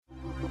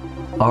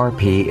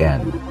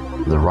RPN,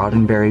 the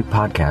Roddenberry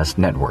Podcast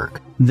Network.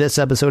 This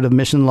episode of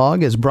Mission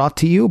Log is brought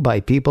to you by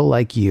people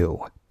like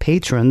you,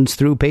 patrons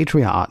through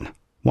Patreon.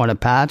 Want a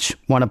patch?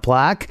 Want a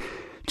plaque?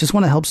 Just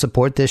want to help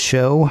support this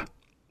show?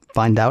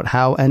 Find out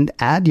how and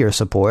add your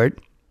support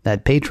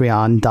at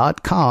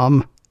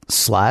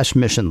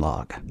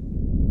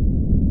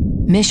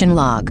patreon.com/missionlog. Mission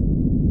Log,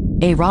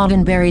 a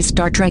Roddenberry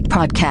Star Trek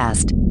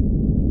podcast.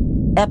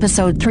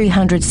 Episode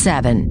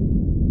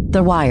 307,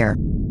 The Wire.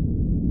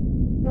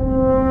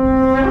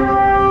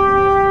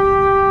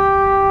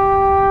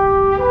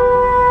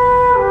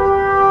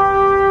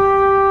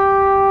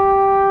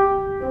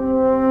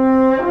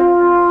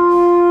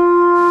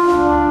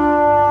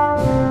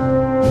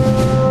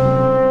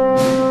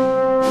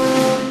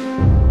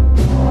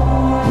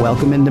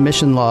 Welcome into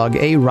Mission Log,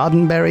 a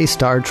Roddenberry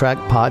Star Trek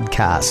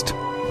podcast.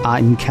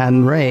 I'm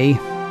Ken Ray.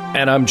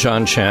 And I'm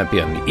John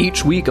Champion.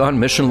 Each week on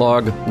Mission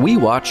Log, we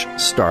watch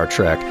Star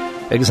Trek,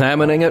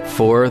 examining it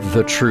for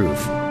the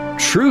truth.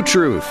 True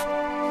truth.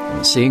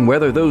 And seeing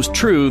whether those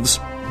truths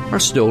are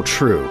still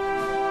true.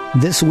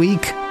 This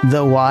week,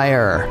 The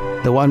Wire.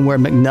 The one where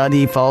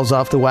McNutty falls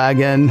off the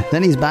wagon,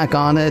 then he's back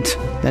on it,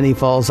 then he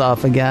falls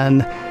off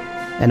again,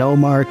 and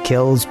Omar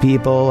kills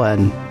people,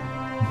 and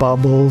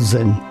Bubbles,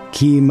 and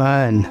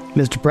Kima, and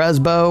Mr.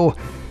 Presbo.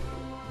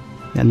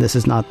 And this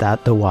is not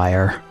that The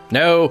Wire.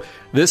 No,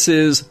 this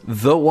is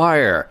The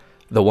Wire,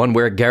 the one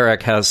where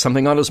Garak has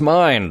something on his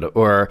mind,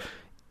 or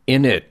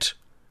in it.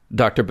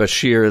 Dr.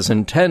 Bashir is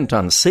intent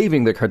on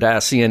saving the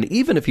Cardassian,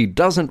 even if he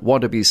doesn't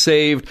want to be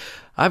saved.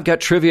 I've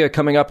got trivia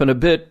coming up in a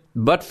bit,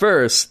 but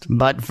first,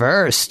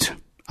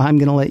 I'm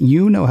going to let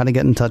you know how to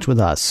get in touch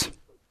with us.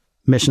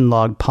 Mission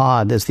Log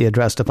Pod is the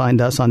address to find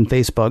us on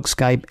Facebook,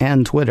 Skype,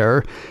 and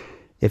Twitter.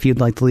 If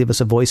you'd like to leave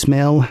us a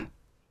voicemail,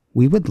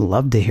 we would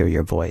love to hear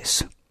your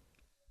voice.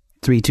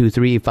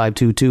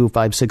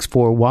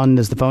 323-522-5641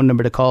 is the phone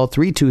number to call,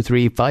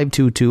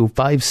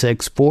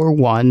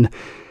 323-522-5641.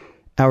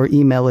 Our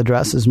email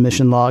address is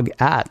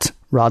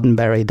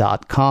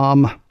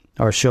missionlog@roddenberry.com.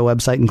 Our show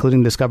website,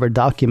 including discovered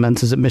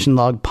documents, is at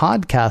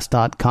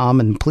missionlogpodcast.com.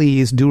 And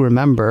please do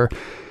remember,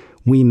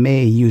 we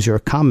may use your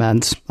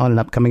comments on an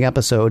upcoming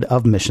episode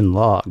of Mission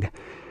Log.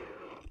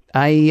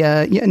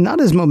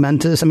 Not as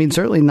momentous. I mean,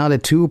 certainly not a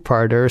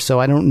two-parter, so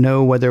I don't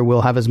know whether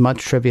we'll have as much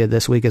trivia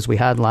this week as we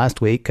had last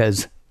week,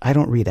 because I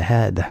don't read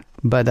ahead.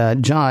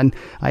 But, John,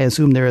 I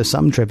assume there is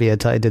some trivia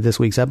tied to this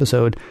week's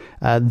episode,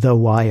 The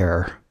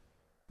Wire.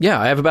 Yeah,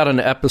 I have about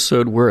an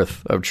episode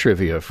worth of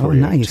trivia for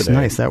you today.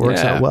 Nice. That works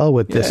out well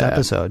with this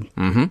episode.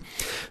 Mm-hmm.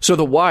 So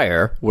The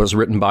Wire was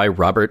written by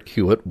Robert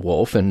Hewitt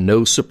Wolfe, and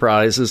no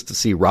surprises to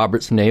see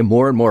Robert's name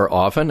more and more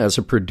often as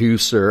a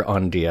producer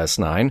on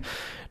DS9.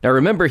 Now,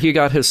 remember, he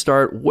got his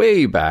start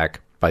way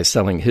back by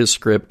selling his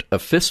script, A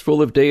Fistful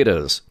of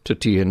Datas, to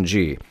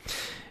TNG.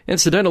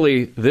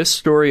 Incidentally, this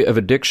story of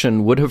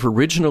addiction would have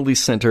originally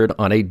centered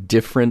on a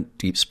different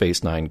Deep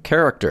Space Nine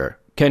character.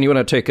 Ken, you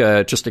want to take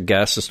just a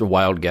guess, just a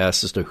wild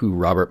guess as to who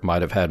Robert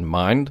might have had in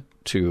mind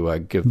to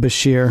give?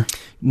 Bashir.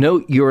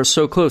 No, you're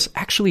so close.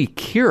 Actually,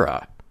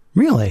 Kira.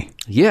 Really?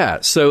 Yeah,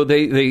 so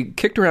they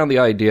kicked around the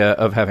idea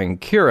of having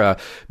Kira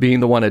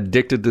being the one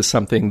addicted to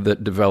something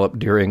that developed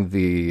during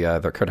the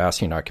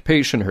Cardassian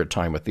occupation, her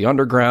time with the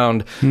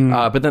Underground.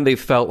 But then they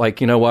felt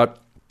like, you know what?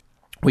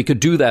 We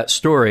could do that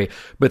story,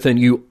 but then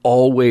you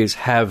always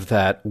have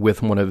that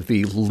with one of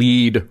the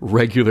lead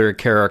regular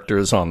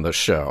characters on the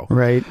show.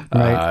 Right.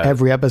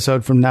 Every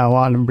episode from now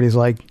on, everybody's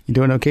like, you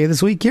doing okay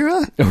this week,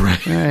 Kira?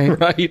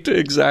 Right,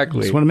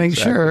 exactly. Just want to make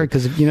sure,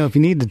 because, if you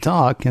need to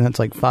talk, and it's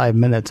like 5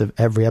 minutes of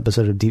every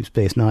episode of Deep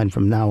Space Nine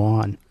from now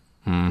on.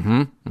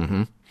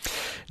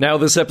 Now,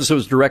 this episode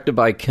is directed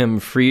by Kim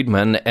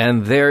Friedman,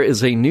 and there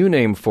is a new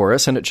name for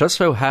us, and it just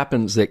so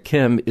happens that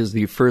Kim is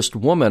the first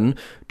woman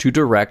to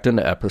direct an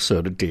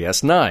episode of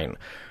DS9.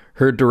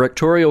 Her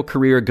directorial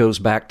career goes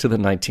back to the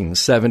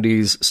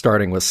 1970s,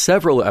 starting with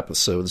several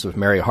episodes of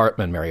Mary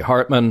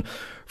Hartman.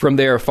 From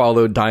there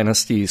followed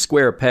Dynasty,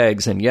 Square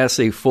Pegs, and yes,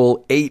 a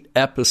full 8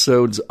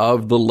 episodes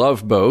of The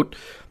Love Boat.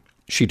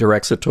 She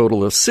directs a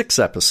total of 6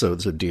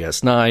 episodes of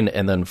DS9,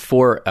 and then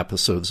 4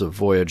 episodes of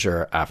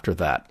Voyager after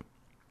that.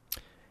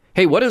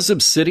 Hey, what is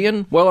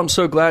obsidian? Well, I'm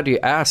so glad you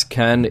asked,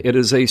 Ken. It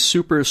is a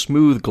super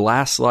smooth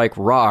glass-like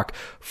rock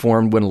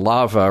formed when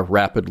lava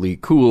rapidly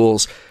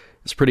cools.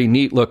 It's pretty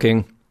neat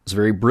looking. It's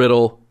very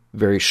brittle,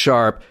 very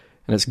sharp,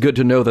 and it's good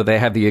to know that they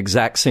have the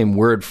exact same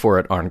word for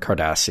it on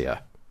Cardassia.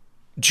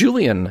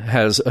 Julian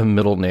has a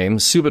middle name,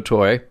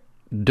 Subatoy.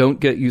 Don't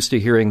get used to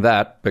hearing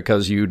that,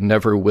 because you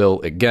never will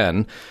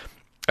again.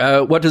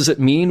 What does it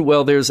mean?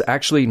 Well, there's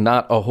actually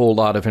not a whole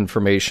lot of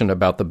information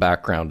about the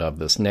background of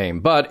this name.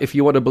 But if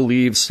you want to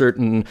believe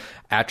certain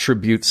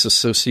attributes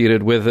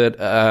associated with it,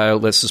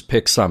 let's just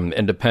pick some: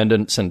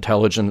 independence,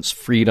 intelligence,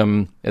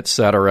 freedom,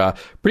 etc.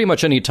 Pretty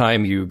much any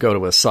time you go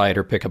to a site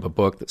or pick up a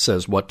book that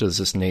says, what does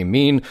this name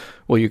mean?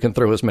 Well, you can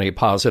throw as many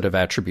positive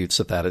attributes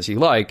at that as you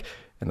like.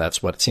 And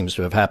that's what seems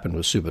to have happened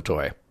with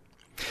Subatoy.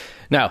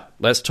 Now,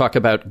 let's talk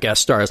about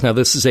guest stars. Now,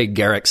 this is a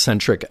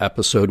Garak-centric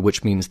episode,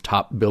 which means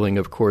top billing,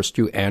 of course,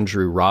 to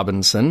Andrew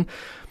Robinson.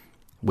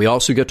 We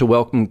also get to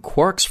welcome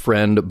Quark's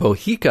friend,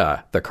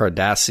 Bohica, the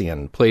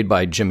Cardassian, played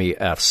by Jimmy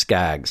F.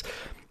 Skaggs.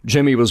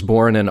 Jimmy was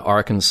born in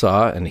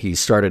Arkansas, and he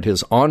started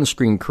his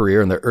on-screen career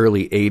in the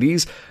early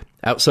 80s.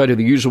 Outside of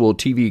the usual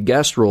TV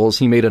guest roles,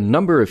 he made a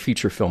number of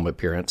feature film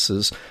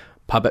appearances: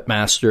 Puppet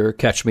Master,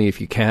 Catch Me If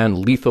You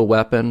Can, Lethal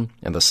Weapon,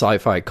 and the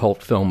sci-fi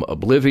cult film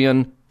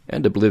Oblivion,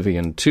 and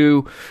Oblivion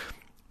 2.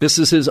 This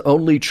is his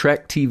only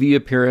Trek TV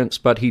appearance,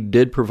 but he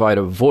did provide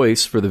a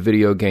voice for the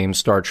video game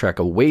Star Trek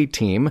Away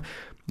Team.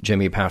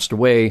 Jimmy passed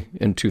away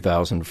in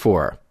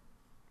 2004.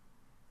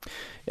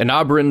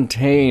 Enabran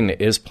Tain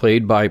is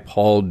played by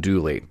Paul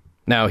Dooley.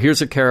 Now,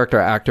 here's a character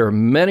actor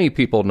many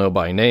people know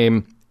by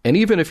name, and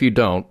even if you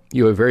don't,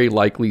 you have very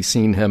likely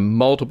seen him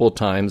multiple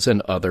times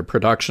in other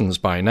productions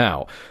by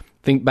now.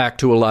 Think back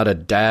to a lot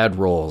of dad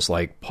roles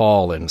like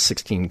Paul in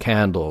 16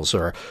 Candles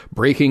or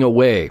Breaking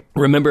Away.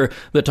 Remember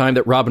the time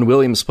that Robin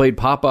Williams played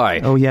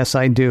Popeye? Oh, yes,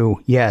 I do.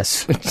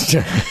 Yes.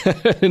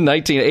 In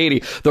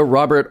 1980, the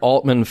Robert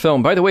Altman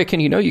film. By the way,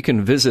 you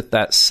can visit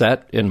that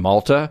set in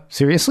Malta?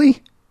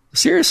 Seriously?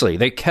 Seriously,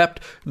 they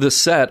kept the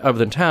set of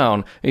the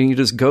town, and you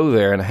just go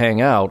there and hang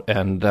out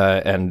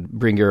and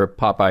bring your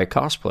Popeye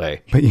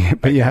cosplay.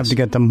 But you have to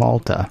get to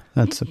Malta.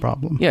 That's the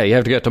problem. Yeah, you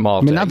have to get to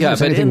Malta. I mean, not that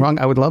there's anything wrong.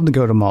 I would love to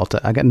go to Malta.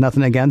 I got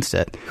nothing against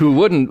it. Who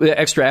wouldn't? The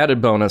extra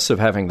added bonus of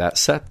having that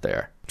set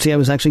there. See, I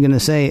was actually going to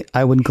say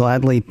I would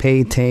gladly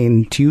pay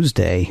Tain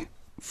Tuesday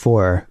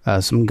for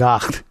some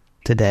gach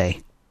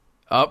today.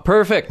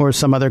 Perfect. Or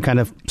some other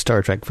kind of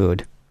Star Trek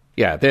food.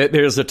 Yeah,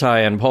 there's the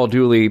tie-in. Paul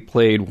Dooley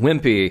played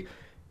Wimpy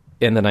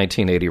in the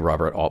 1980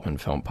 Robert Altman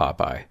film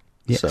Popeye.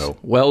 Yes. So,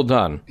 well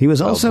done. He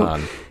was also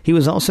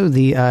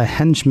the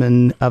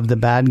henchman of the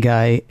bad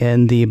guy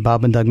in the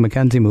Bob and Doug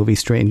McKenzie movie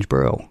Strange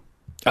Brew.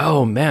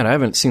 Oh, man, I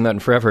haven't seen that in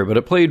forever, but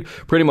it played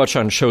pretty much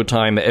on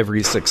Showtime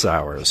every 6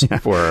 hours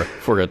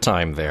for a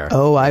time there.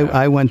 Oh,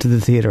 I went to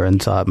the theater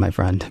and saw it, my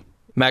friend.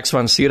 Max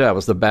von Sydow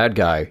was the bad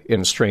guy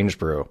in Strange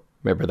Brew.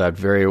 Remember that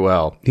very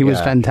well. He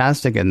was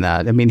fantastic in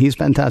that. I mean, he's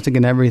fantastic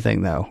in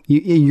everything, though.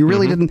 You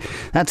really didn't...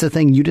 That's the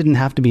thing. You didn't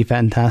have to be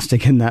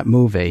fantastic in that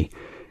movie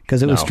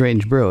because it was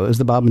Strange Brew. It was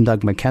the Bob and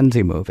Doug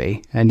McKenzie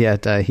movie, and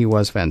yet he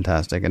was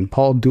fantastic. And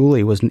Paul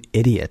Dooley was an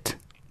idiot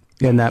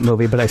in that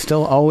movie, but I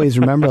still always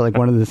remember like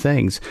one of the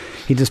things.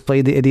 He just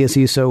played the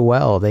idiocy so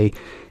well.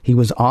 He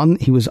was on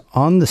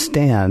the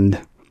stand,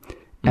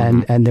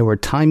 and there were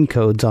time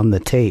codes on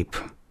the tape.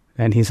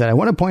 And he said, I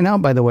want to point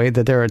out, by the way,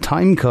 that there are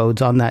time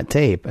codes on that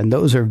tape, and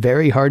those are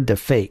very hard to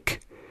fake.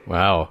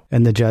 Wow.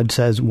 And the judge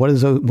says, what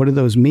do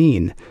those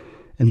mean?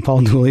 And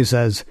Paul Dooley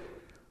says,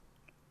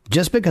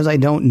 just because I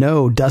don't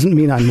know doesn't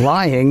mean I'm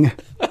lying.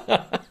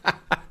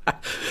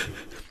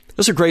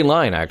 That's a great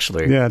line,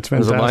 actually. Yeah, it's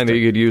fantastic. It's a line that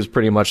you could use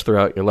pretty much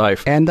throughout your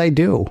life. And I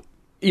do.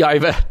 Yeah, I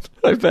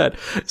bet.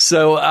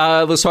 So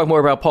let's talk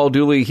more about Paul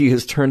Dooley. He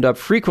has turned up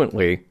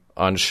frequently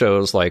on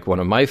shows like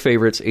one of my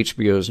favorites,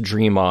 HBO's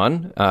Dream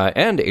On,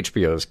 and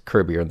HBO's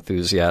Curb Your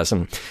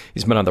Enthusiasm.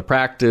 He's been on The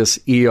Practice,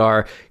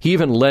 ER. He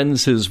even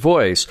lends his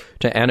voice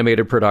to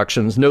animated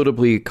productions,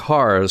 notably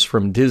Cars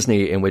from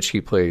Disney, in which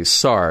he plays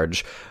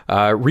Sarge.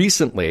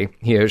 Recently,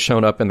 he has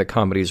shown up in the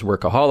comedies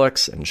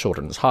Workaholics and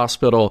Children's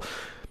Hospital.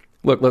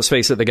 Look, let's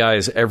face it, the guy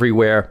is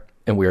everywhere,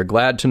 and we are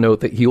glad to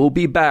note that he will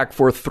be back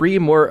for 3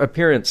 more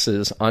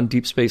appearances on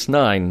Deep Space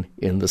Nine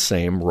in the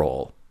same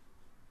role.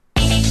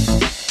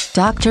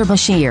 Dr.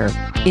 Bashir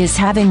is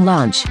having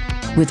lunch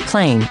with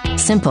plain,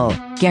 simple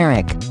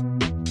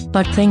Garak.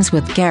 But things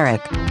with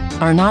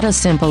Garak are not as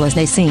simple as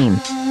they seem.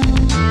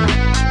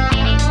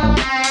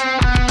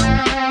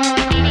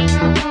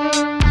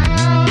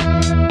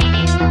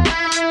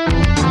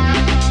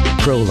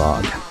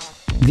 Prologue.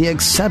 The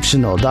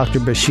exceptional Dr.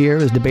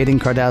 Bashir is debating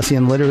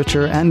Cardassian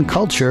literature and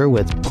culture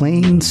with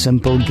plain,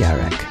 simple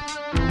Garak.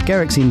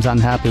 Garak seems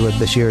unhappy with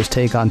Bashir's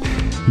take on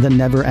the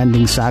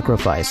never-ending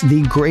sacrifice,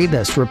 the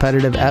greatest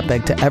repetitive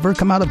epic to ever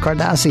come out of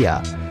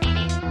Cardassia.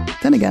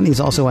 Then again, he's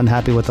also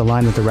unhappy with the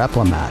line with the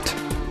Replimat.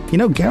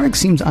 Garak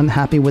seems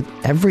unhappy with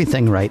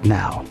everything right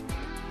now.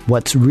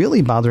 What's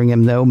really bothering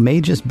him, though,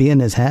 may just be in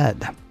his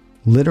head.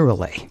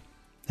 Literally.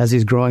 As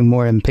he's growing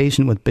more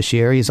impatient with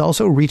Bashir, he's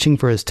also reaching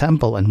for his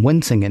temple and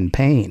wincing in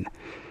pain.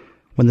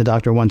 When the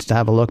doctor wants to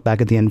have a look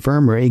back at the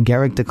infirmary,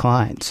 Garak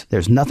declines.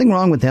 There's nothing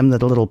wrong with him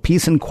that a little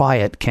peace and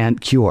quiet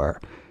can't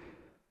cure.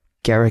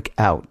 Garak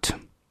out.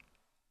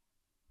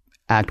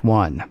 Act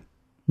 1.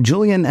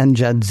 Julian and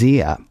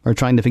Jadzia are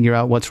trying to figure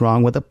out what's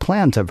wrong with a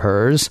plant of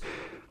hers.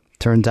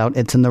 Turns out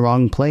it's in the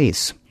wrong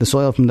place. The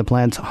soil from the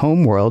plant's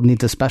homeworld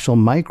needs a special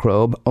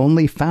microbe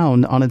only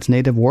found on its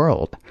native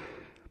world.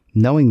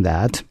 Knowing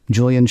that,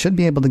 Julian should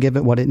be able to give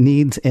it what it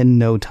needs in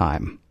no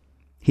time.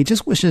 He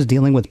just wishes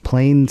dealing with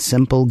plain,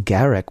 simple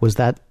Garak was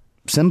that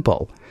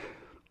simple.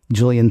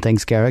 Julian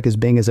thinks Garak is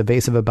being as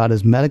evasive about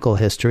his medical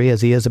history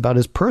as he is about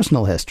his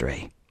personal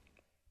history.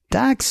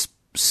 Dax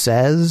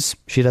says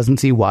she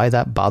doesn't see why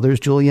that bothers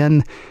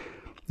Julian.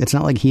 It's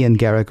not like he and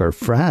Garak are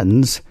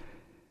friends.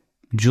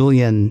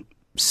 Julian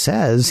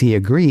says he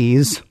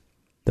agrees,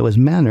 though his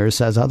manner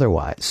says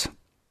otherwise.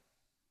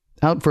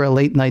 Out for a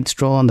late-night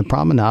stroll on the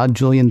promenade,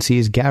 Julian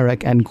sees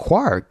Garak and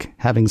Quark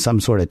having some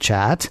sort of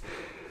chat.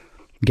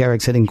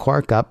 Garak's hitting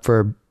Quark up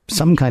for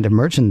some kind of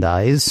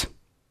merchandise.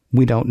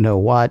 We don't know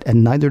what,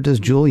 and neither does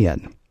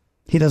Julian.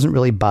 He doesn't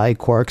really buy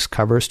Quark's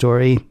cover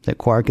story that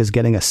Quark is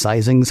getting a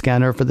sizing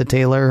scanner for the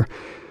tailor,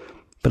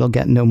 but he'll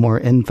get no more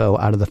info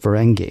out of the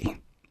Ferengi.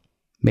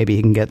 Maybe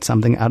he can get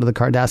something out of the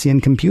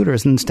Cardassian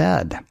computers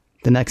instead.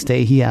 The next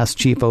day, he asks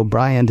Chief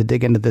O'Brien to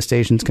dig into the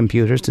station's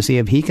computers to see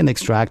if he can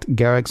extract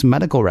Garak's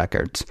medical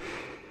records.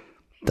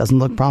 Doesn't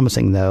look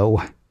promising,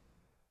 though.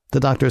 The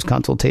doctor's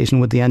consultation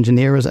with the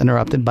engineer is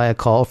interrupted by a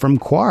call from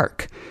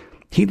Quark.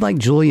 He'd like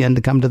Julian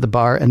to come to the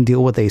bar and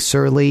deal with a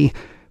surly,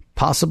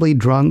 possibly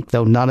drunk,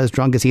 though not as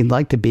drunk as he'd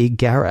like to be,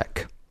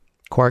 Garak.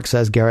 Quark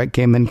says Garak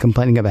came in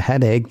complaining of a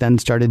headache, then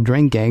started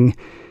drinking,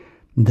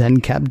 then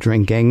kept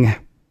drinking,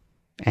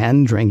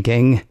 and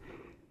drinking.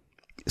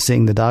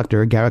 Seeing the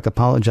doctor, Garak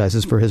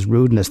apologizes for his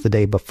rudeness the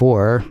day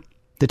before.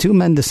 The two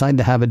men decide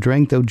to have a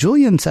drink, though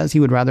Julian says he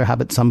would rather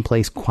have it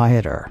someplace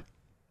quieter.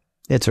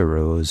 It's a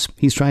ruse.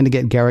 He's trying to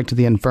get Garak to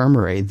the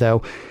infirmary,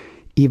 though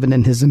even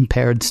in his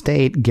impaired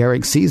state,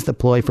 Garak sees the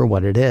ploy for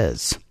what it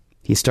is.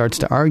 He starts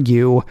to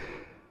argue,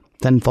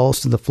 then falls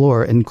to the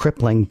floor in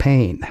crippling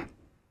pain.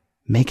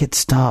 "Make it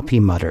stop,"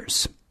 he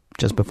mutters,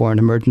 just before an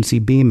emergency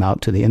beam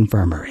out to the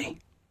infirmary.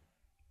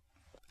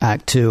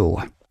 Act 2.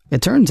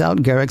 It turns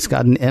out Garak's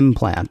got an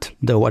implant,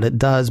 though what it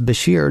does,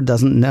 Bashir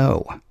doesn't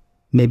know.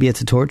 Maybe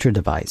it's a torture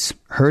device,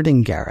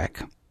 hurting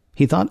Garak.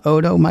 He thought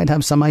Odo might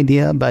have some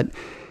idea, but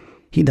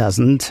he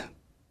doesn't.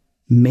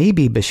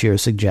 Maybe, Bashir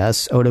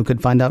suggests, Odo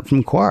could find out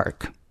from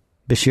Quark.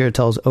 Bashir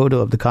tells Odo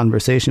of the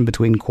conversation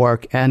between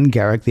Quark and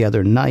Garak the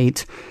other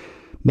night.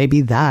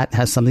 Maybe that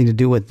has something to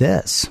do with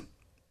this.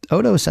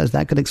 Odo says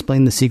that could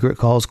explain the secret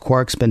calls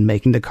Quark's been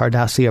making to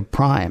Cardassia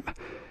Prime.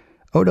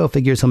 Odo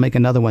figures he'll make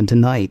another one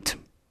tonight.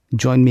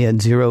 Join me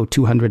at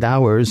 0200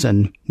 hours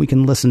and we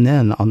can listen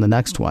in on the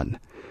next one.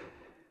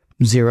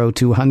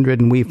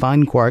 0200 and we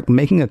find Quark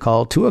making a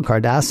call to a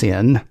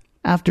Cardassian.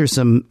 After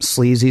some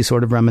sleazy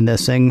sort of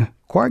reminiscing,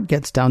 Quark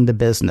gets down to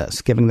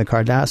business, giving the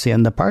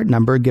Cardassian the part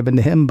number given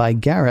to him by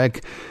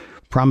Garak,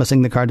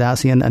 promising the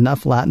Cardassian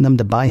enough latinum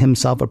to buy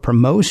himself a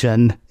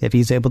promotion if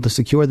he's able to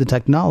secure the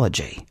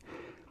technology.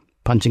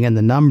 Punching in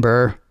the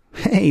number,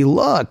 hey,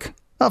 look,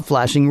 a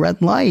flashing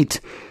red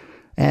light,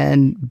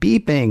 and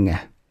beeping,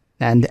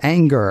 and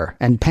anger,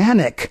 and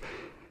panic.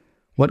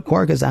 What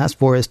Quark has asked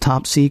for is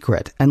top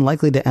secret, and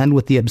likely to end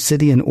with the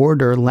Obsidian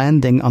Order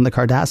landing on the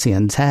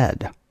Cardassian's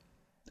head.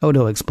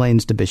 Odo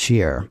explains to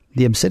Bashir,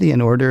 the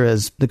Obsidian Order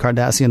is the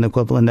Cardassian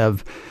equivalent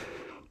of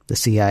the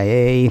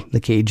CIA, the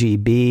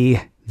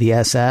KGB, the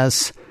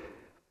SS,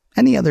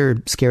 any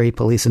other scary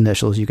police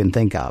initials you can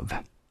think of.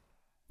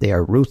 They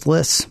are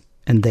ruthless,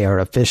 and they are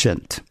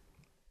efficient.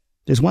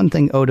 There's one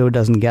thing Odo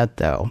doesn't get,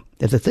 though.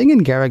 If the thing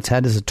in Garak's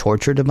head is a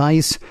torture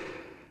device,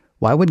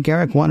 why would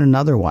Garak want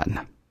another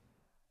one?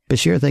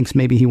 Bashir thinks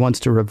maybe he wants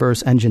to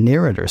reverse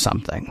engineer it or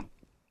something.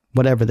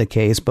 Whatever the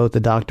case, both the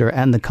doctor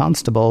and the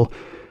constable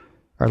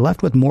are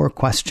left with more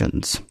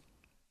questions.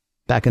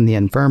 Back in the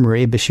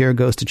infirmary, Bashir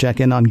goes to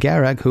check in on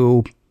Garak,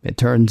 who, it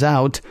turns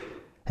out,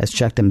 has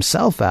checked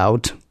himself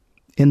out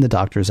in the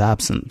doctor's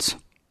absence.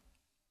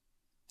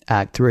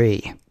 Act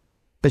 3.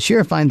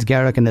 Bashir finds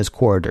Garak in his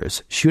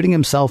quarters, shooting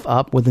himself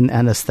up with an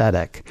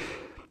anesthetic.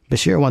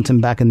 Bashir wants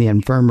him back in the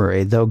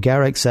infirmary, though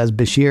Garak says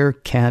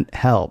Bashir can't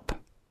help.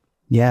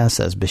 Yeah,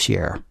 says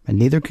Bashir, and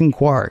neither can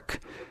Quark.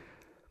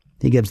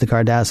 He gives the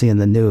Cardassian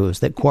the news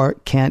that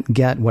Quark can't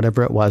get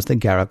whatever it was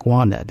that Garak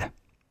wanted.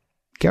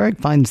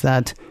 Garak finds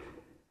that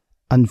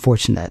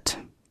unfortunate.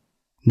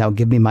 Now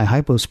give me my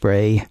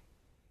hypospray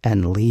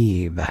and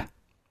leave.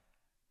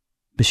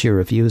 Bashir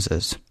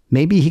refuses.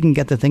 Maybe he can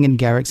get the thing in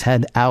Garak's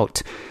head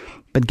out,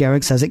 but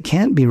Garak says it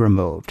can't be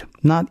removed.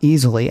 Not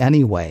easily,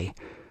 anyway.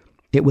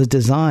 It was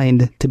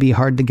designed to be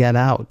hard to get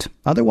out.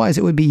 Otherwise,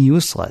 it would be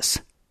useless.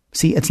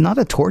 See, it's not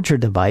a torture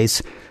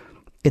device.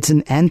 It's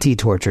an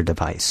anti-torture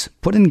device,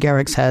 put in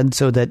Garak's head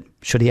so that,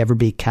 should he ever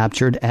be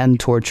captured and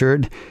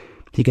tortured,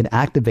 he could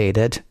activate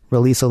it,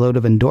 release a load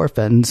of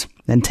endorphins,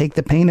 and take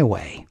the pain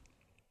away.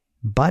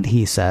 But,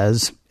 he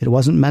says, it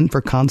wasn't meant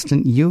for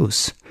constant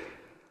use.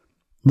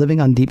 Living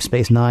on Deep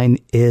Space Nine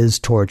is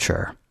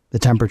torture. The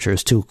temperature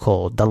is too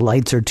cold. The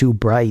lights are too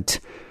bright.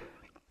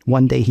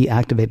 One day he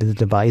activated the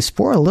device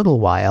for a little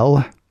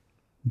while.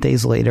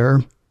 Days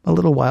later, a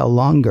little while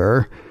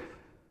longer.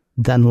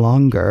 Then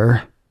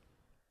longer.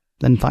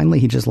 Then finally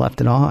he just left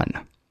it on.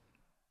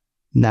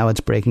 Now it's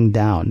breaking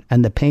down,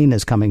 and the pain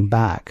is coming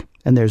back.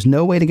 And there's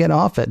no way to get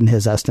off it in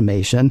his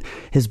estimation.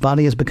 His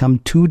body has become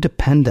too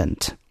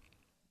dependent.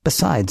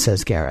 Besides,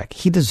 says Garak,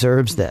 he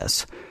deserves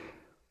this.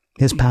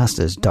 His past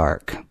is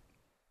dark.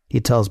 He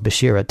tells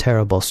Bashir a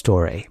terrible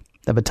story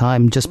of a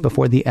time just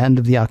before the end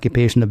of the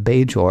occupation of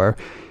Bajor,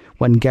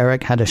 when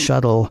Garak had a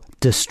shuttle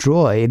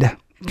destroyed,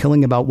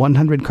 killing about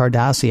 100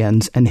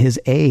 Cardassians and his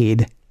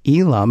aide,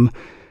 Elam,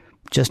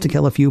 just to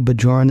kill a few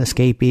Bajoran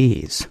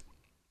escapees.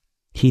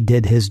 He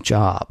did his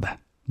job,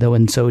 though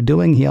in so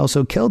doing he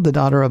also killed the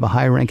daughter of a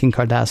high-ranking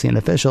Cardassian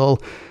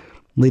official,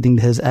 leading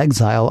to his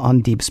exile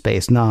on Deep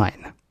Space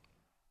Nine.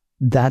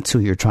 That's who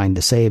you're trying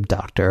to save,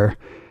 Doctor.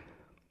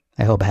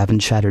 I hope I haven't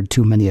shattered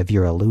too many of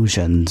your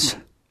illusions.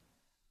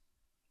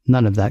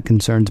 None of that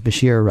concerns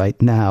Bashir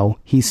right now.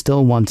 He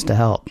still wants to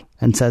help,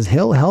 and says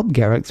he'll help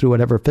Garak through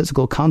whatever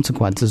physical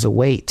consequences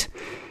await.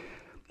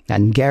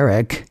 And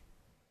Garak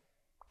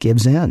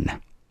gives in,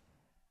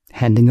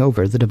 handing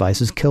over the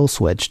device's kill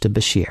switch to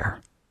Bashir.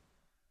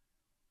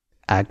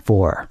 Act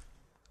 4.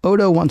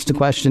 Odo wants to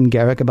question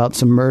Garak about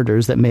some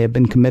murders that may have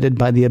been committed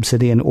by the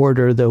Obsidian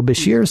Order, though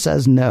Bashir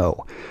says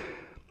no.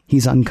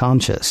 He's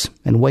unconscious,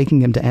 and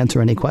waking him to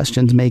answer any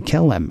questions may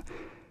kill him.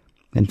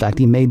 In fact,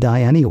 he may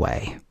die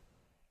anyway.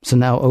 So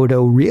now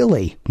Odo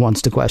really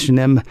wants to question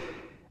him,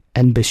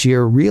 and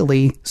Bashir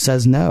really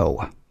says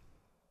no.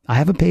 I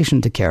have a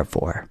patient to care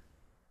for.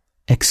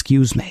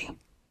 Excuse me.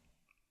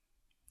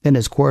 In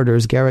his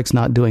quarters, Garak's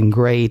not doing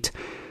great.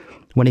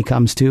 When he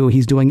comes to,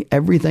 he's doing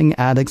everything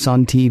addicts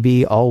on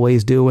TV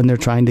always do when they're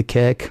trying to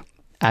kick,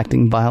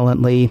 acting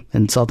violently,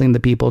 insulting the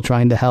people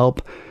trying to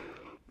help.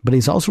 But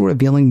he's also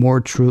revealing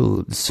more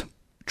truths.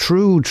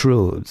 True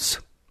truths.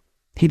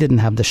 He didn't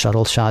have the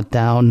shuttle shot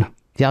down.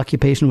 The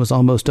occupation was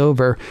almost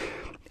over,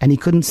 and he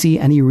couldn't see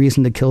any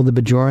reason to kill the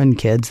Bajoran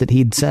kids that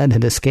he'd said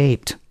had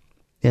escaped.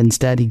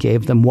 Instead, he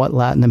gave them what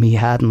latinum he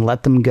had and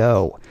let them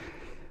go.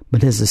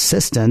 But his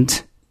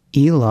assistant,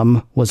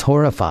 Elam, was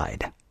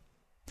horrified.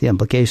 The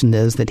implication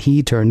is that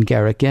he turned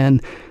Garak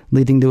in,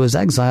 leading to his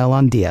exile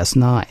on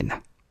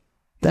DS9.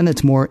 Then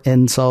it's more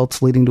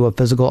insults leading to a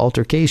physical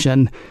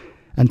altercation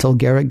until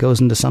Garak goes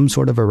into some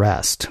sort of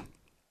arrest.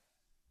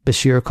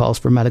 Bashir calls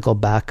for medical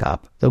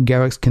backup, though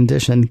Garak's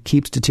condition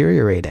keeps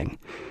deteriorating.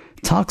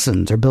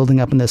 Toxins are building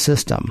up in the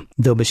system,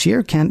 though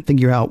Bashir can't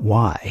figure out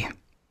why.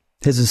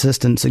 His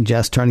assistant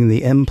suggests turning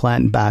the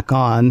implant back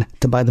on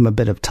to buy them a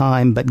bit of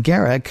time, but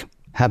Garak,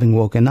 having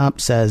woken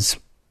up, says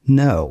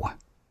no.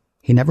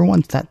 He never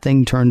wants that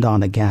thing turned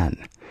on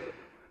again.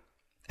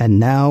 And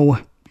now,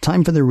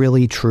 time for the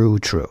really true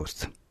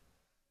truth.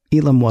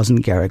 Elam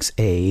wasn't Garak's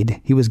aide,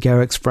 he was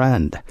Garak's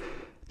friend.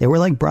 They were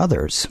like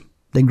brothers.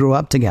 They grew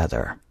up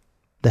together.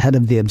 The head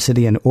of the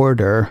Obsidian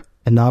Order,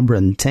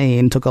 Enabran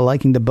Tain, took a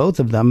liking to both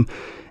of them,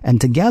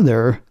 and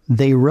together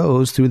they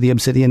rose through the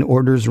Obsidian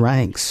Order's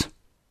ranks.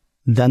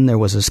 Then there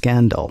was a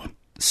scandal.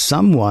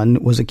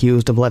 Someone was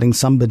accused of letting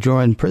some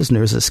Bajoran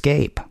prisoners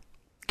escape.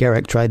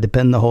 Garak tried to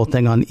pin the whole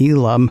thing on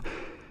Elam,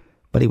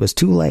 but he was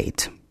too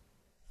late.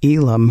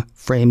 Elam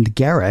framed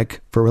Garak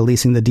for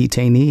releasing the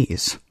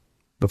detainees.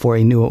 Before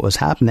he knew what was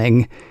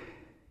happening,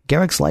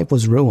 Garak's life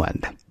was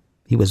ruined.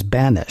 He was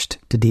banished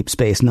to Deep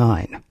Space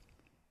Nine.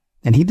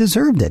 And he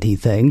deserved it, he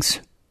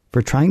thinks,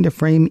 for trying to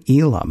frame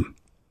Elam,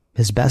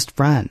 his best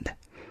friend.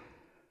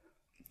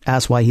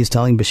 Asked why he's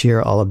telling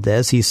Bashir all of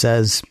this, he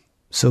says,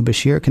 so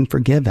Bashir can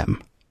forgive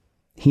him.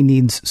 He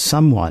needs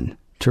someone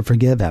to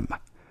forgive him.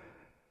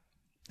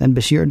 And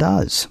Bashir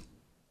does.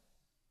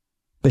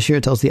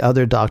 Bashir tells the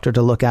other doctor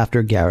to look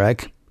after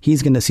Garak.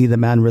 He's going to see the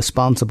man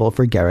responsible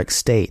for Garak's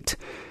state,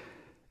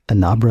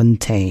 Enabran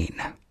Tain.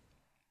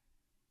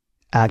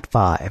 Act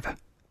 5.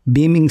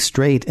 Beaming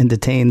straight into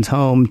Tain's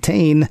home,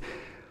 Tain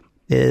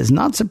is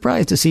not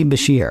surprised to see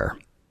Bashir.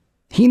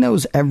 He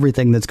knows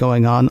everything that's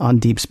going on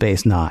Deep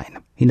Space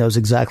Nine. He knows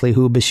exactly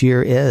who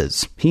Bashir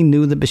is. He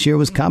knew that Bashir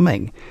was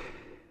coming.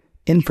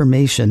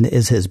 Information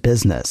is his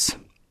business,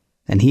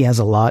 and he has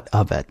a lot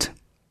of it.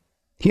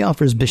 He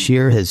offers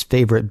Bashir his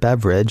favorite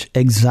beverage,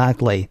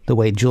 exactly the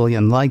way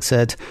Julian likes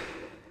it,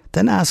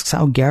 then asks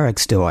how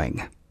Garak's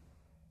doing.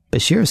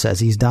 Bashir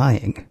says he's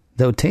dying,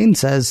 though Tain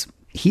says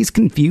he's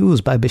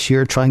confused by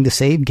Bashir trying to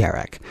save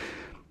Garak.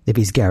 If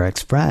he's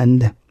Garak's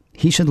friend,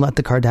 he should let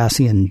the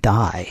Cardassian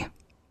die.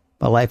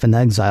 A life in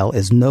exile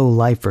is no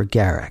life for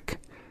Garak.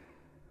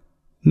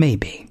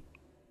 Maybe.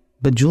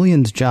 But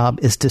Julian's job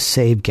is to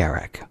save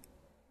Garak.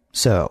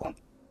 So,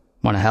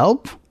 want to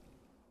help?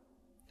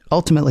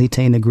 Ultimately,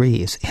 Tain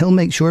agrees. He'll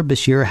make sure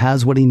Bashir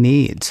has what he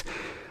needs.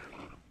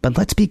 But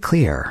let's be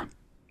clear.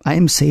 I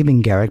am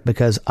saving Garak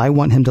because I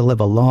want him to live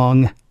a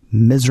long,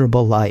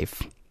 miserable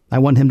life. I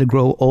want him to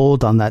grow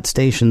old on that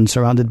station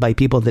surrounded by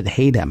people that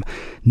hate him,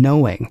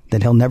 knowing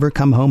that he'll never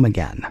come home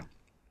again.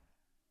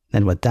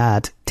 And with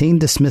that, Tain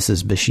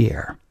dismisses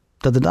Bashir,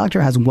 though the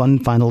doctor has one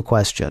final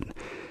question.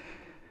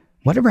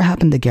 Whatever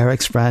happened to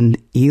Garak's friend,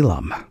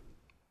 Elam?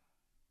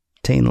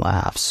 Tain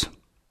laughs.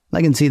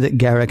 I can see that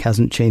Garak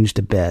hasn't changed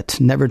a bit.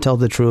 Never tell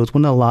the truth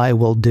when a lie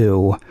will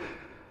do.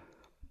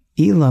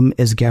 Elam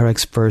is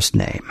Garak's first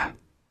name.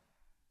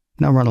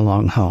 Now run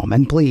along home,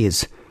 and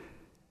please,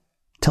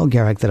 tell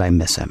Garak that I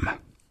miss him.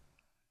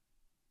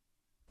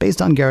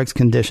 Based on Garak's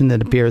condition,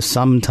 it appears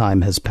some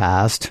time has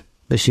passed.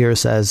 Bashir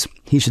says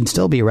he should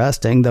still be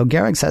resting, though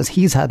Garak says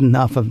he's had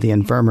enough of the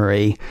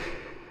infirmary.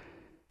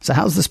 So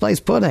how's this place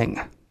pudding?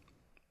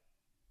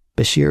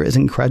 Bashir is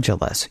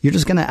incredulous. You're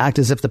just going to act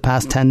as if the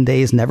past 10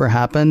 days never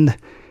happened?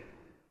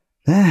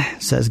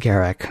 Says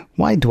Garak.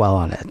 Why dwell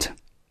on it?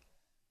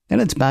 And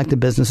it's back to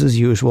business as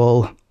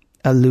usual.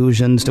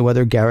 allusions to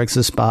whether Garrick's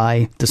a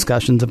spy,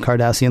 discussions of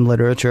Cardassian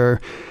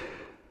literature,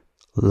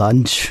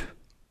 lunch.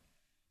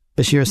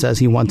 Bashir says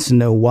he wants to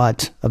know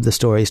what of the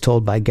stories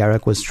told by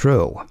Garrick was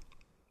true.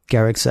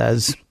 Garrick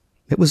says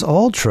it was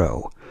all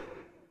true,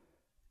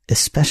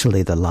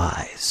 especially the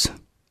lies.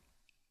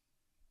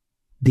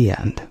 The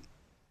end.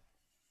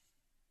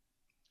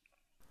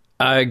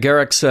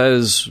 Garrick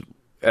says,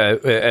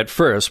 at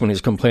first, when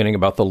he's complaining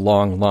about the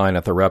long line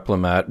at the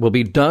Replimat, we'll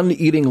be done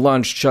eating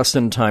lunch just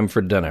in time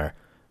for dinner.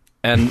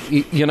 And,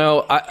 you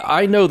know,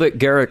 I know that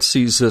Garrick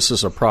sees this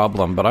as a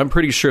problem, but I'm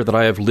pretty sure that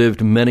I have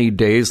lived many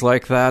days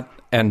like that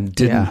and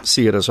didn't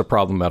see it as a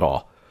problem at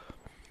all.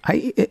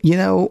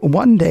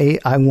 One day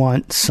I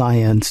want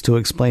science to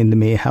explain to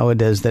me how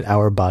it is that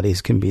our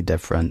bodies can be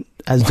different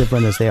as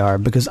they are,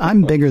 because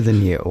I'm bigger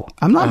than you.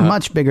 I'm not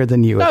much bigger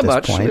than you at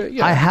this point.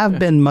 I have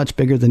been much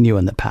bigger than you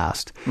in the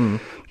past,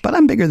 but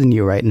I'm bigger than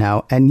you right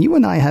now. And you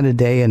and I had a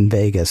day in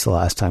Vegas the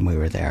last time we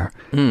were there,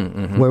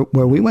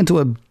 where we went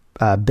to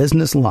a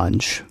business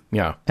lunch.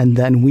 Yeah. And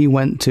then we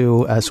went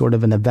to a sort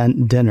of an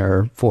event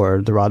dinner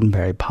for the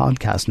Roddenberry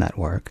Podcast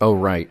Network. Oh,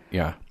 right.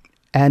 Yeah.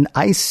 And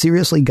I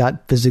seriously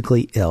got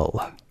physically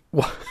ill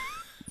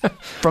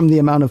from the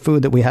amount of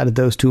food that we had at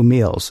those two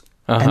meals.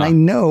 And I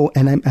know,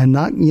 and I'm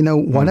not,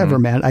 whatever,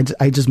 man.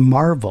 I just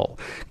marvel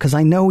because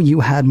I know you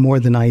had more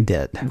than I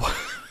did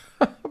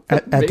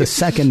at the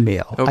second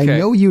meal. Okay. I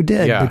know you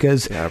did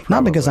because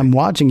not because I'm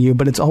watching you,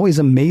 but it's always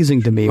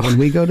amazing to me when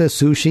we go to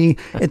sushi.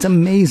 It's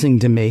amazing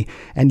to me.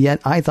 And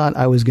yet I thought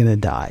I was going to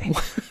die.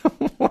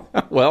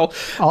 Well,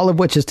 all of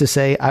which is to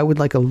say I would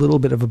like a little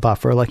bit of a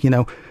buffer, like,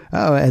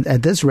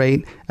 at this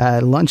rate,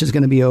 lunch is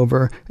going to be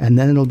over and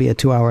then it'll be a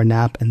 2-hour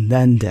nap and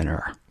then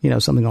dinner,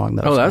 something along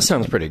those lines. Oh, that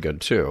sounds pretty good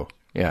too.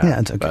 Yeah,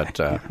 it's okay. But,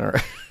 all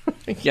right.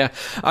 Yeah.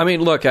 I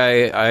mean, look,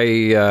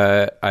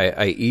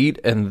 I eat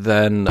and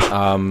then,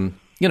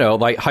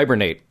 like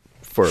hibernate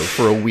for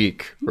a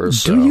week or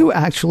so. Do you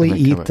actually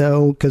eat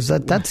though? Because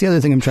that's the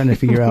other thing I'm trying to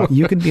figure out.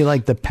 You could be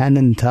like the Penn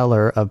and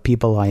Teller of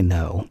people I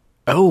know.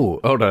 Oh,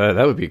 no,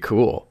 that would be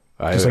cool.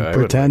 Just like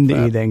pretend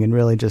eating and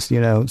really just,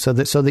 so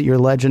that your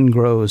legend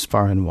grows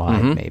far and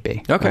wide,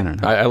 maybe. Okay.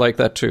 I like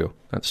that too.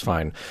 That's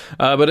fine.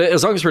 But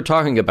as long as we're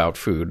talking about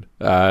food,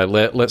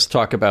 let's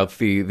talk about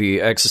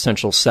the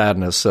existential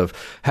sadness of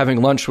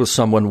having lunch with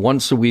someone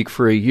once a week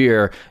for a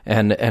year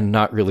and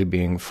not really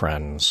being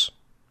friends.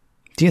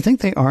 Do you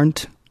think they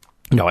aren't?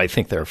 No, I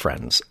think they're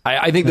friends.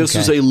 I think this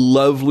is a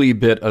lovely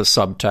bit of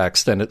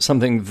subtext, and it's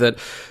something that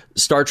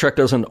Star Trek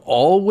doesn't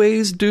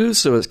always do,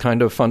 so it's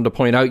kind of fun to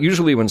point out.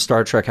 Usually when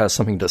Star Trek has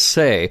something to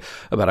say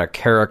about a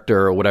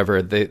character or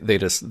whatever,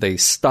 they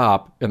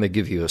stop and they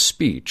give you a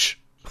speech.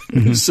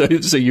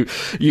 Mm-hmm. So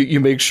you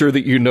make sure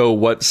that you know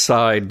what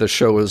side the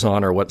show is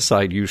on or what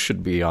side you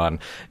should be on.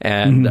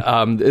 And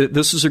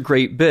this is a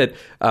great bit,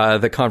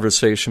 the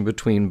conversation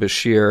between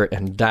Bashir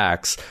and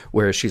Dax,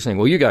 where she's saying,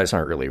 well, you guys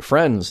aren't really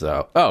friends,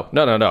 though. Oh,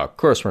 no, of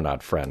course we're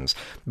not friends.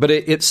 But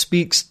it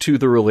speaks to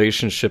the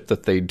relationship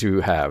that they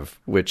do have,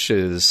 which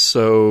is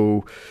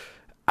so...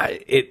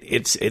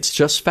 It's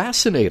just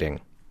fascinating.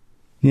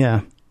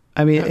 Yeah.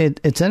 I mean,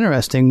 it's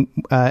interesting.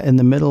 In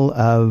the middle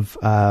of...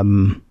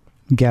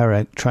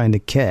 Garrick trying to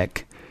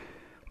kick,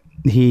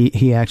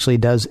 he actually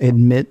does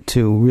admit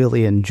to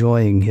really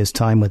enjoying his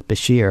time with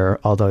Bashir,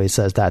 although he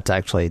says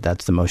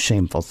that's the most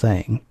shameful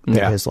thing.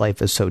 Yeah. His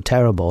life is so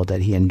terrible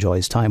that he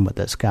enjoys time with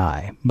this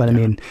guy. But I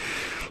mean,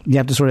 you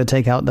have to sort of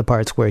take out the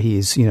parts where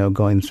he's,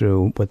 going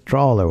through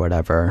withdrawal or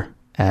whatever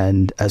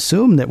and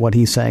assume that what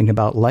he's saying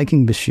about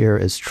liking Bashir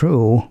is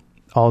true.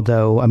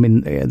 Although, I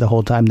mean, the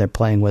whole time they're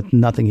playing with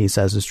nothing he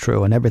says is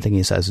true and everything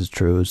he says is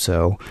true.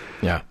 So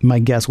my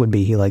guess would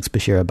be he likes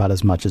Bashir about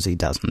as much as he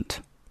doesn't.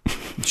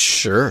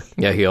 Sure.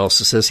 Yeah, he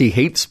also says he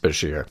hates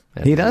Bashir.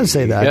 He does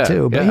say that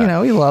too. But,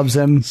 he loves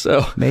him.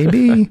 So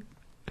maybe.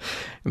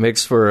 It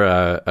makes for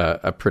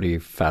a pretty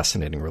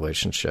fascinating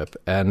relationship.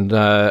 And,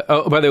 by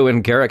the way, when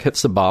Garrick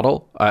hits the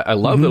bottle, I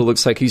love that it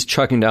looks like he's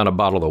chucking down a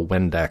bottle of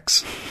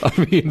Windex.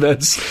 I mean,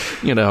 that's,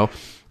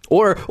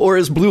 or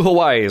his blue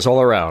Hawaiis all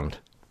around.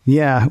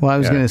 Yeah, well, I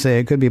was going to say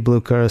it could be blue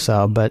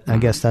curacao, but I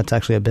guess that's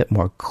actually a bit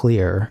more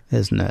clear,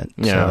 isn't it?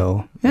 Yeah.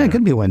 So, it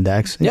could be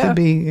Windex.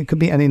 It could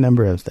be any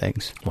number of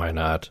things. Why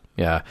not?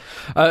 Yeah.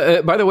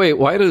 By the way,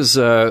 why does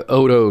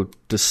Odo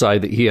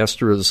decide that he has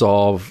to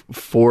resolve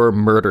 4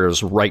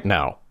 murders right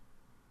now?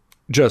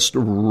 Just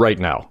right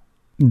now.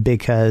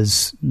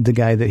 Because the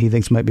guy that he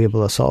thinks might be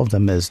able to solve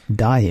them is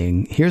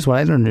dying. Here's what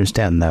I don't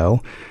understand,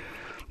 though.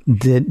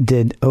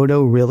 Did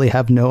Odo really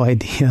have no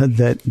idea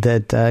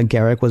that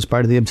Garrick was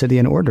part of the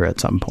Obsidian Order at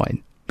some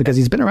point? Because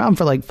he's been around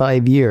for like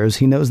 5 years.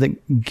 He knows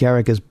that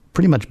Garrick is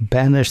pretty much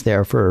banished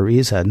there for a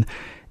reason.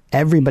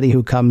 Everybody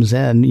who comes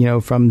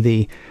in, from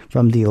the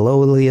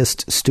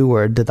lowliest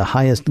steward to the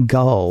highest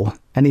gull,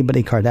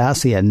 anybody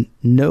Cardassian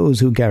knows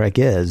who Garrick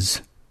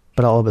is.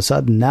 But all of a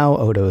sudden now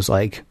Odo's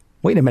like,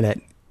 wait a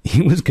minute,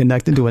 he was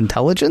connected to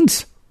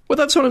intelligence? Well,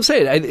 that's what I'm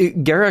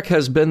saying. Garak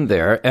has been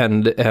there,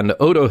 and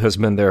Odo has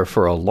been there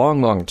for a long,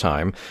 long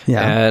time.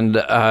 Yeah.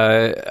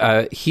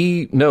 And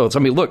he knows. I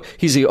mean, look,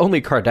 he's the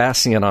only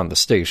Cardassian on the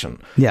station.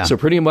 Yeah. So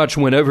pretty much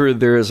whenever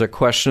there is a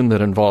question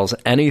that involves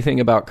anything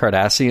about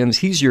Cardassians,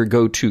 he's your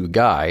go-to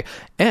guy.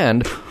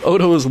 And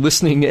Odo is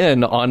listening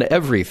in on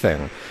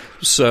everything.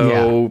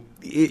 So,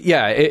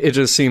 yeah, it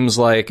just seems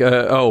like,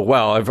 oh,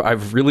 well,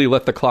 I've really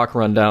let the clock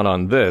run down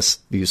on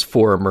these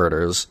 4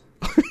 murders.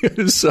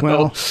 So,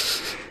 well,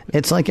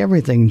 it's like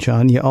everything,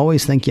 John. You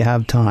always think you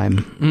have time.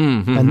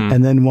 Mm-hmm.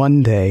 And then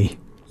one day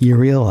you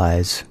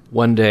realize...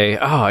 One day,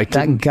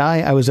 that guy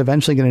I was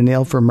eventually going to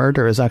nail for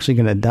murder is actually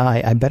going to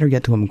die. I better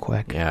get to him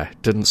quick. Yeah,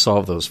 didn't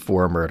solve those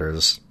 4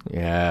 murders.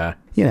 Yeah.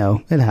 You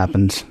know, it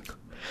happens.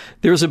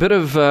 There's a bit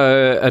of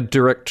a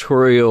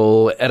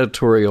directorial,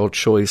 editorial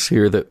choice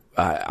here that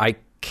I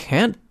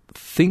can't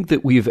think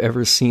that we've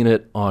ever seen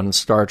it on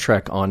Star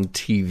Trek on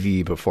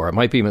TV before. I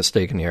might be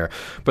mistaken here.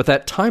 But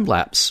that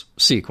time-lapse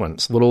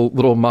sequence, little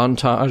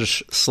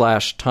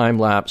montage /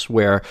 time-lapse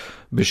where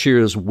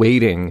Bashir is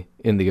waiting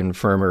in the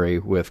infirmary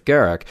with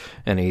Garak,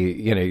 and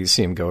you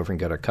see him go over and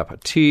get a cup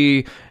of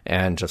tea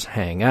and just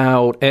hang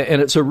out.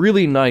 And it's a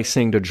really nice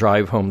thing to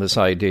drive home this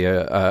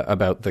idea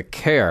about the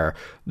care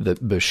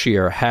that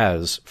Bashir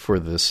has for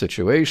this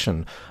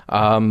situation.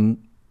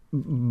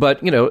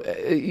 But,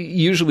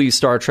 usually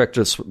Star Trek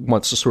just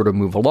wants to sort of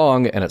move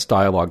along, and it's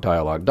dialogue,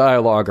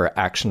 or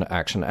action.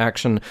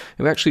 And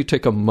we actually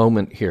take a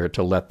moment here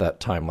to let that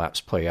time-lapse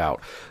play out.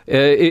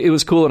 It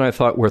was cool, and I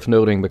thought worth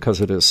noting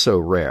because it is so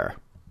rare.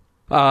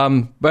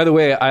 By the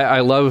way, I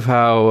love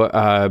how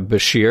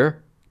Bashir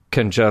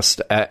can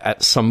just,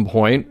 at some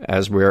point,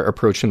 as we're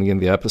approaching the end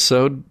of the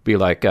episode, be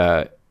like,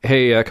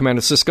 hey,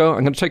 Commander Sisko,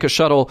 I'm going to take a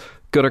shuttle,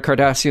 go to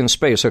Cardassian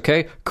space,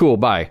 okay? Cool,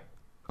 bye.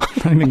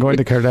 Not even going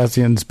to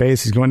Cardassian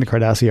space. He's going to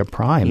Cardassia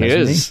Prime,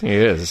 isn't he?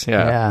 He is,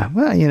 yeah.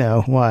 Yeah.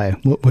 Well, why?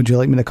 Would you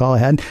like me to call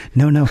ahead?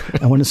 No,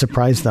 I want to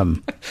surprise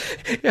them.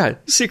 Yeah,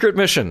 secret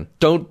mission.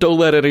 Don't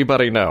let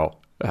anybody know.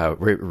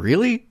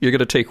 Really? You're going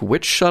to take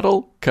which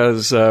shuttle?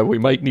 Because we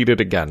might need it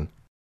again.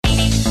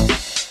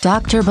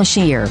 Dr.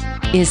 Bashir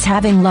is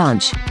having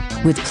lunch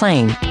with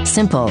plain,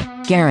 simple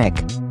Garak.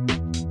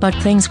 But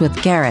things with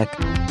Garak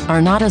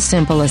are not as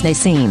simple as they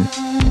seem.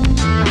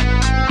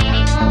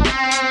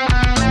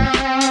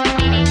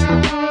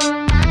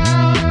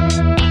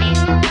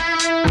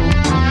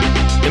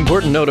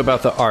 Important note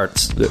about the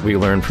arts that we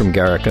learned from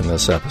Garak in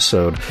this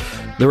episode.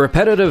 The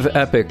repetitive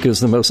epic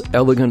is the most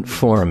elegant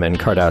form in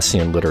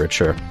Cardassian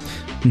literature.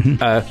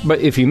 Mm-hmm.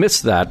 But if you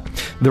missed that,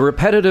 the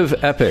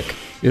repetitive epic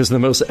is the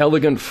most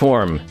elegant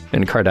form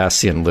in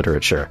Cardassian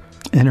literature.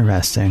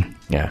 Interesting.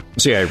 Yeah.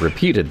 See, I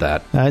repeated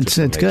that. It's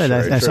good.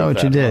 Sure I saw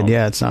what you did.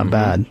 Yeah, it's not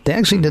bad. They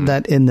actually did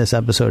that in this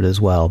episode as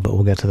well, but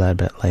we'll get to that a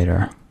bit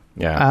later.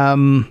 Yeah.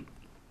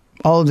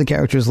 All of the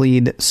characters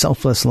lead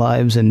selfless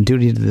lives and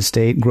duty to the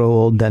state, grow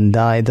old, then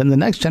die. Then the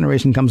next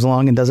generation comes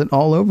along and does it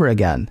all over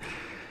again.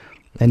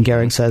 And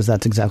Garak says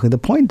that's exactly the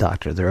point,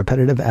 Doctor. The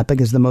repetitive epic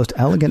is the most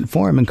elegant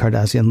form in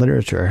Cardassian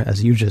literature,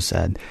 as you just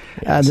said.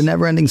 Yes. The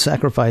never-ending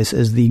sacrifice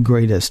is the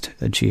greatest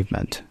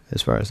achievement,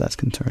 as far as that's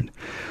concerned.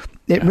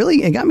 It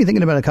got me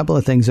thinking about a couple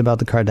of things about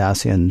the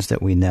Cardassians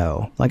that we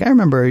know. Like, I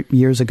remember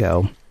years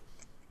ago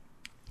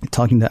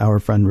talking to our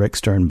friend Rick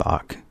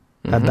Sternbach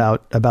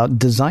about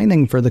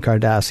designing for the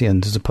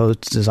Cardassians as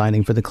opposed to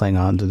designing for the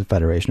Klingons or the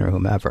Federation or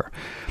whomever.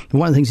 And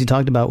one of the things he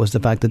talked about was the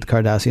fact that the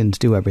Cardassians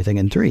do everything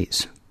in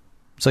threes.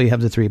 So you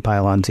have the 3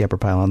 pylons, the upper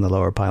pylon, the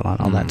lower pylon,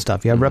 all that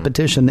stuff. You have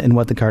repetition in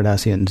what the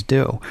Cardassians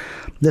do.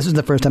 This is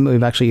the first time that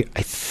we've actually,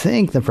 I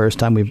think the first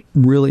time we've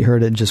really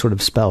heard it just sort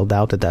of spelled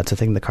out that that's a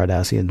thing the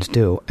Cardassians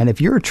do. And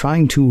if you're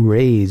trying to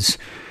raise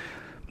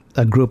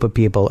a group of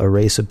people, a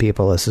race of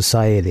people, a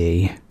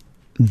society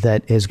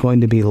that is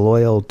going to be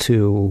loyal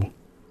to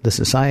the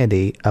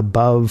society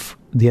above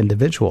the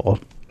individual,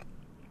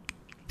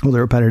 well, the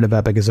repetitive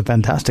epic is a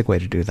fantastic way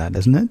to do that,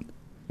 isn't it?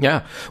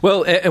 Yeah.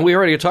 Well, and we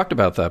already talked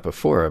about that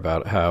before,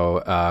 about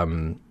how,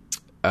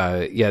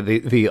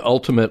 the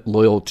ultimate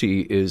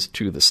loyalty is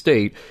to the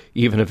state,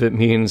 even if it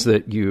means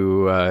that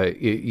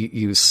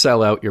you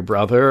sell out your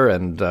brother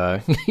and,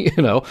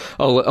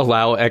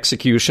 allow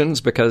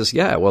executions because,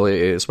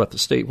 it's what the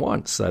state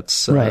wants.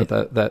 That's right.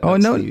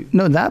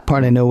 That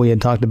part I know we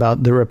had talked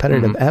about. The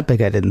repetitive epic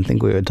I didn't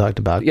think we had talked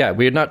about. Yeah,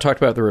 we had not talked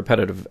about the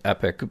repetitive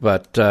epic,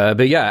 but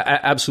yeah,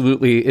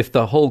 absolutely. If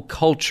the whole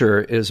culture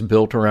is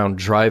built around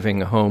driving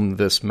home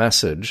this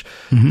message,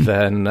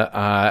 then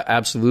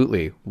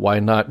absolutely, why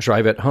not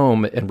drive it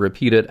home and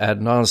repeat it ad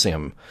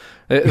nauseum?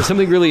 There's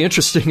something really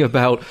interesting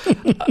about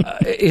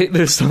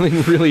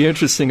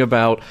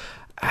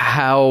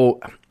how,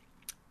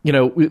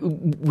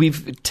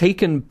 we've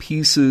taken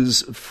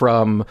pieces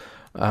from,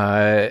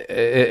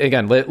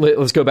 again,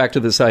 let's go back to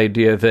this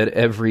idea that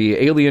every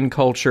alien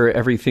culture,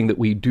 everything that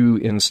we do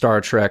in Star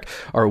Trek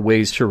are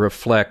ways to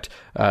reflect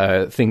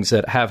things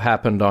that have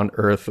happened on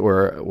Earth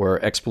or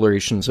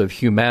explorations of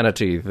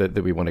humanity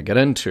that we want to get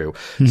into.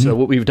 Mm-hmm. So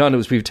what we've done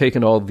is we've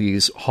taken all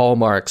these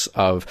hallmarks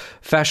of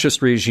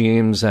fascist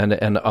regimes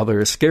and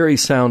other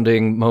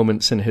scary-sounding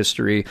moments in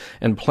history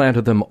and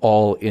planted them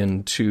all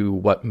into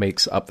what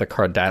makes up the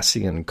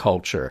Cardassian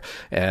culture.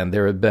 And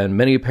there have been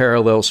many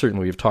parallels.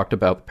 Certainly we've talked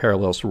about the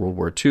parallels to World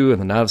War II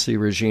and the Nazi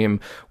regime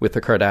with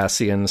the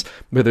Cardassians,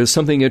 but there's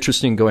something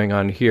interesting going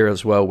on here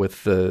as well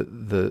with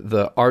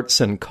the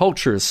arts and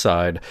culture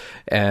side.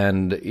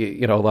 And,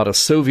 a lot of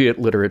Soviet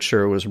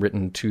literature was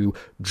written to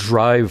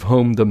drive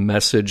home the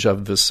message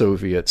of the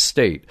Soviet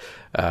state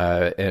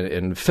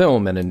in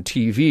film and in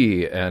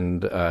TV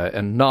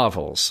and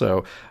novels.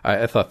 So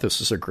I thought this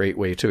was a great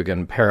way to,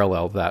 again,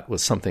 parallel that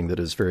with something that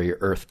is very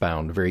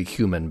earthbound, very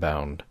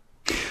human-bound.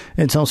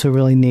 It's also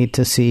really neat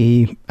to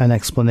see an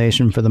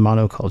explanation for the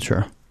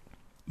monoculture.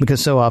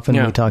 Because so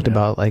often we talked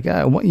about,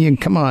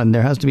 come on,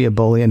 there has to be a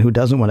Bolian who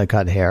doesn't want to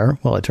cut hair.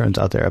 Well, it turns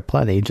out there are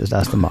plenty. Just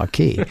ask the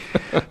Maquis.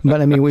 But,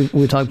 I mean,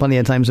 we talked plenty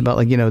of times about,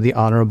 the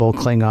honorable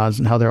Klingons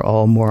and how they're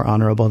all more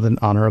honorable than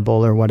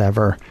honorable or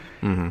whatever.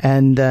 Mm-hmm.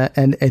 And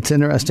it's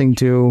interesting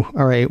to,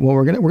 all right, well,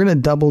 we're gonna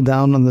double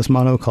down on this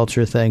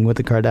monoculture thing with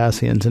the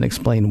Cardassians and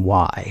explain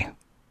why.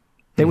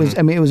 It was,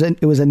 I mean,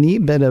 it was a neat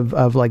bit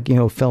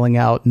of filling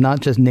out, not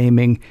just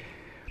naming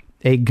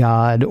a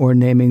god or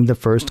naming the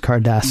first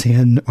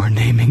Cardassian or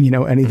naming,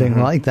 anything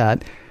like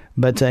that,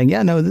 but saying,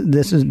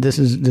 this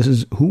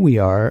is who we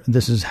are.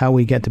 This is how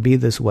we get to be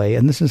this way.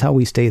 And this is how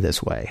we stay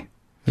this way.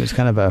 It's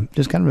kind of a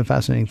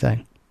fascinating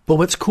thing. But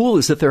what's cool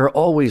is that there are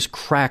always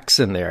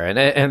cracks in there.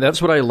 And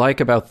that's what I like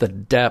about the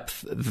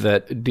depth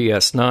that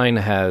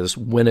DS9 has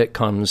when it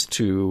comes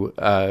to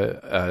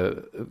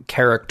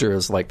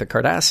characters like the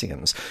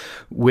Cardassians,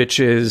 which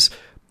is,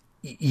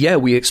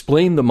 we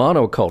explain the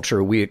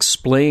monoculture. We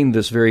explain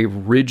this very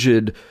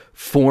rigid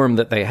form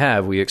that they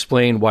have. We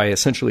explain why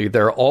essentially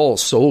they're all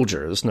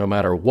soldiers, no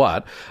matter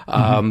what.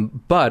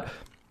 But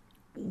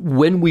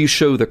when we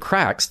show the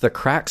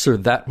cracks are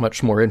that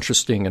much more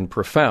interesting and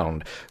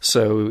profound.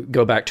 So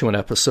go back to an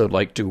episode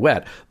like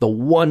Duet. The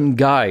one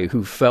guy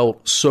who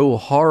felt so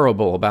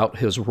horrible about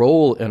his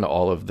role in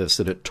all of this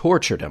that it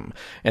tortured him,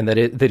 and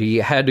that he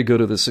had to go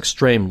to this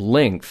extreme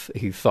length,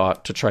 he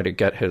thought, to try to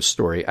get his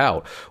story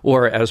out.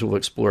 Or, as we'll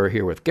explore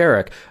here with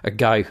Garak, a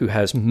guy who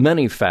has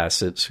many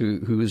facets,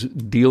 who's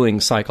dealing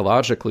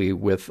psychologically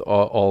with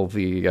all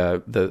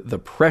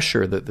the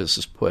pressure that this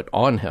has put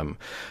on him.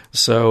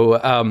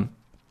 So,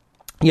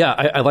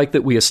 I like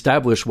that we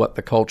establish what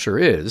the culture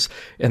is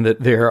and that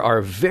there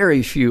are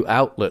very few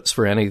outlets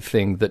for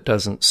anything that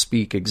doesn't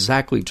speak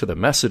exactly to the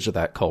message of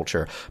that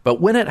culture. But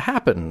when it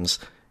happens,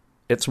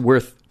 it's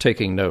worth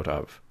taking note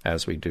of,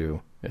 as we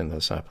do in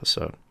this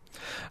episode.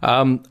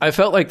 I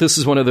felt like this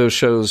is one of those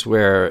shows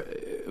where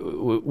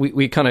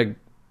we kind of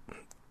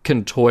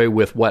can toy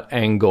with what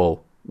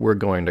angle we're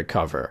going to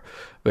cover,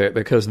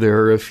 because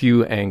there are a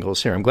few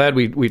angles here. I'm glad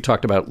we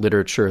talked about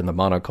literature and the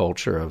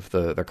monoculture of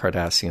the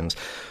Cardassians.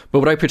 But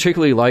what I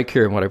particularly like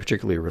here and what I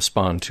particularly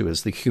respond to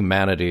is the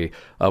humanity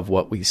of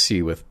what we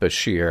see with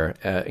Bashir,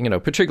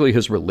 particularly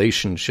his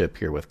relationship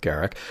here with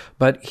Garak.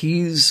 But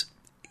Bashir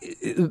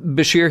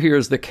here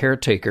is the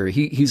caretaker.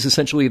 He's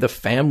essentially the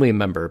family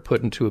member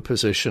put into a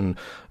position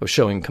of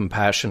showing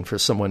compassion for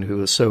someone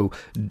who is so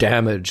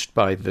damaged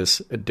by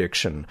this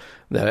addiction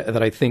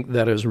that I think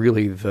that is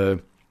really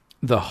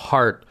the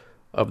heart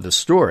of the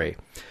story.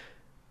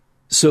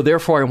 So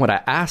therefore, I want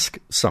to ask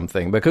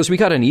something, because we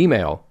got an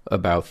email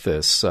about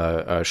this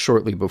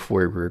shortly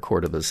before we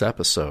recorded this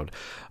episode.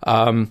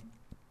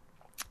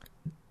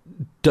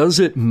 Does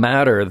it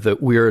matter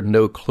that we're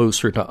no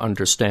closer to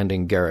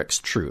understanding Garak's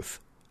truth?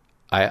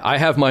 I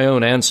have my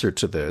own answer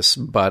to this,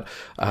 but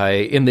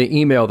in the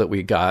email that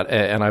we got,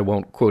 and I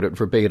won't quote it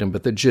verbatim,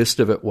 but the gist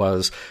of it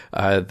was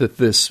that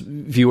this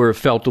viewer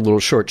felt a little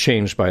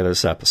shortchanged by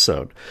this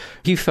episode.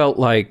 He felt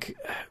like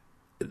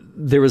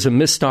there was a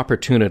missed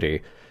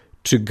opportunity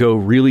to go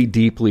really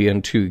deeply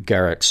into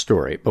Garak's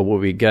story, but what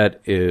we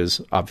get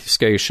is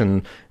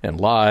obfuscation and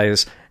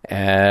lies,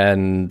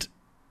 and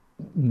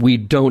we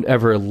don't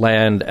ever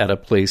land at a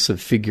place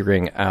of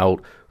figuring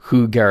out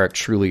who Garak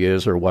truly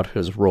is or what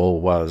his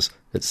role was,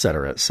 et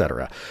cetera, et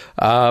cetera.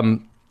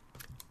 I'm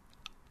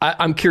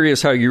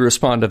curious how you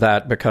respond to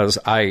that, because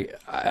I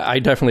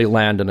definitely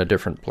land in a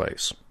different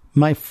place.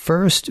 My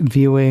first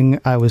viewing,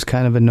 I was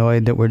kind of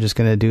annoyed that we're just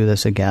going to do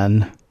this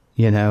again,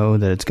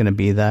 that it's going to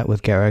be that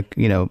with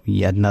Garak,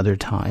 yet another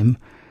time.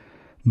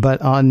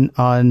 But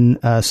on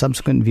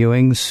subsequent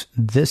viewings,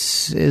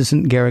 this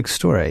isn't Garak's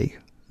story.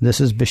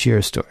 This is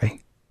Bashir's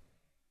story.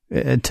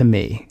 To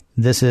me,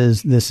 this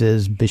is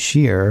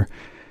Bashir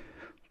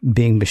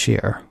being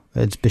Bashir.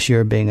 It's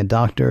Bashir being a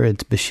doctor.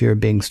 It's Bashir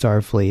being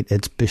Starfleet.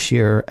 It's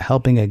Bashir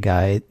helping a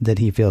guy that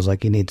he feels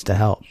like he needs to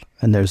help.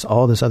 And there's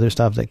all this other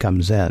stuff that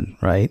comes in,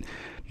 right?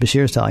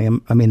 Garak's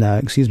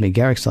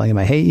telling him,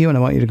 I hate you and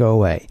I want you to go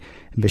away.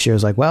 And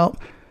Bashir's like, well,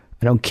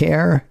 I don't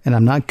care and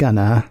I'm not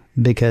gonna,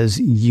 because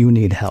you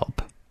need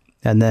help.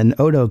 And then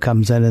Odo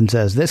comes in and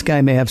says, this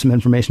guy may have some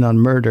information on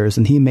murders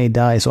and he may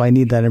die, so I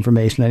need that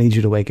information. I need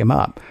you to wake him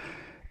up.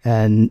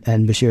 And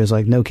Bashir is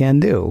like, no can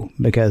do,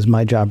 because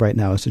my job right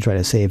now is to try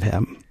to save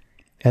him.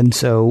 And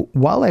so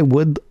while I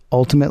would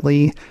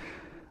ultimately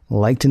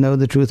like to know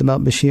the truth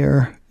about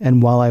Bashir,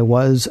 and while I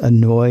was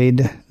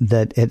annoyed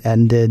that it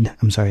ended,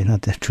 I'm sorry,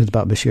 not the truth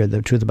about Bashir,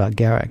 the truth about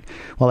Garak.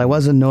 While I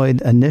was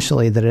annoyed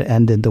initially that it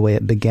ended the way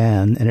it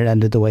began, and it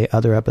ended the way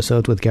other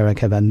episodes with Garak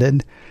have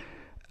ended,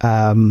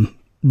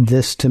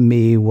 this to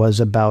me was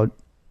about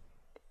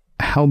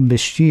how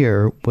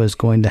Bashir was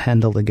going to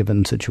handle the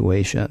given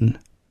situation.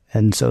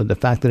 And so the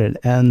fact that it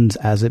ends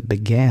as it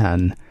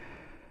began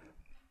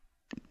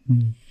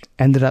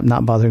ended up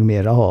not bothering me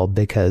at all,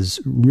 because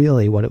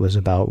really what it was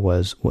about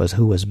was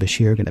who was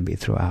Bashir going to be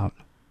throughout.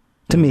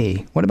 To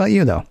me. What about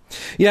you, though?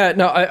 Yeah,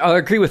 no, I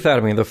agree with that.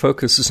 I mean, the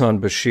focus is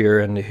on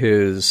Bashir and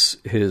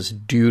his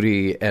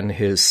duty and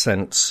his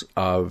sense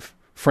of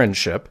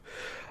friendship.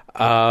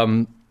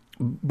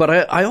 But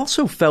I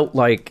also felt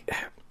like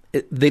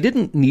they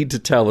didn't need to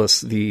tell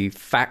us the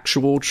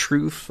factual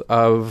truth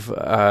of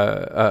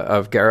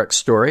Garak's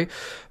story,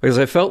 because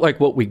I felt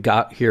like what we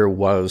got here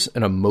was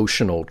an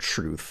emotional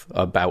truth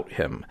about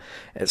him.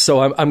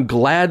 So I'm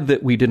glad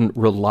that we didn't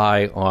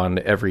rely on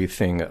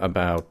everything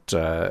about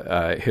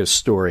his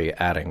story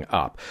adding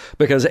up,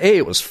 because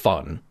it was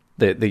fun.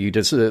 That you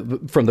just,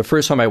 from the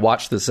first time I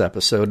watched this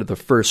episode, the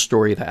first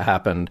story that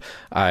happened,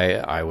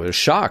 I was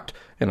shocked.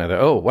 And I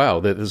thought, oh, wow,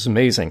 that is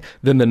amazing.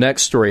 Then the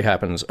next story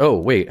happens. Oh,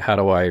 wait, how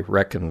do I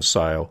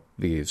reconcile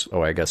these?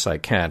 Oh, I guess I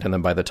can't. And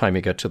then by the time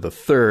you get to the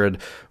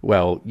third,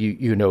 well,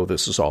 you know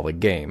this is all a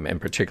game,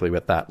 and particularly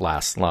with that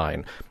last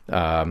line.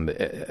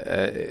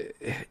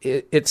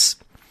 It's...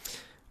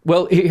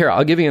 Well, here,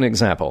 I'll give you an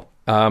example.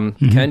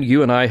 Ken,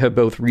 you and I have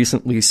both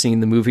recently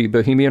seen the movie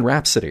Bohemian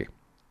Rhapsody.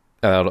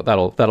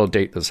 That'll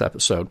date this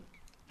episode.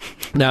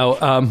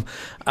 Now,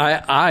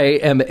 I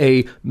am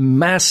a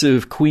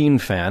massive Queen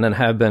fan and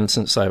have been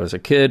since I was a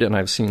kid, and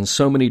I've seen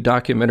so many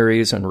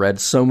documentaries and read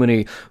so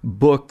many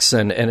books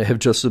and have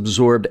just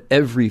absorbed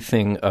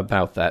everything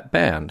about that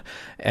band.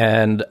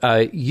 And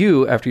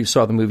you, after you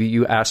saw the movie,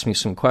 you asked me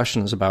some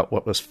questions about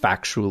what was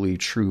factually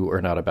true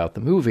or not about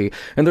the movie,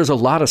 and there's a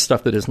lot of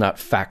stuff that is not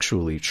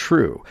factually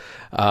true.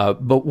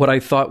 But what I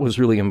thought was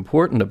really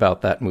important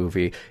about that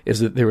movie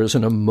is that there was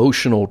an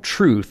emotional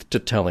truth to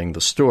telling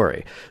the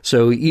story.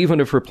 So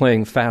even if we're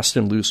playing fast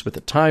and loose with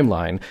the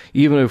timeline,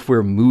 even if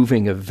we're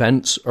moving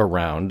events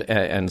around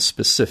and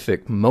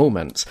specific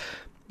moments,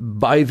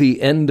 by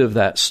the end of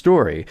that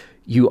story,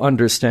 you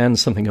understand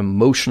something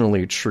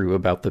emotionally true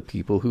about the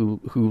people who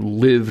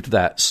lived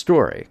that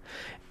story.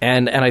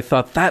 And I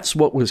thought that's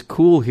what was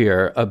cool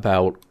here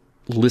about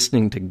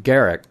listening to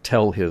Garak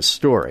tell his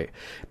story,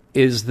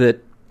 is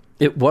that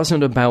it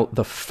wasn't about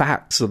the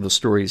facts of the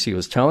stories he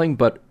was telling,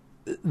 but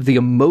the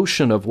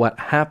emotion of what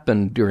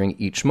happened during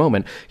each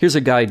moment. Here's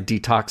a guy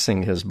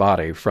detoxing his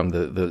body from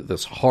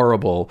this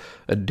horrible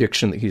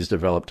addiction that he's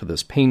developed to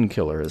this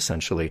painkiller,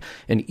 essentially.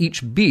 And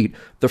each beat,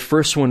 the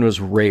first one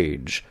was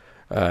rage.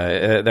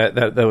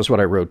 That was what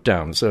I wrote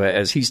down. So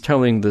as he's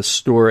telling this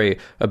story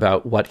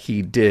about what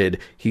he did,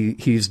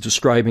 he's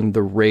describing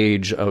the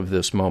rage of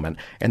this moment.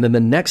 And then the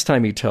next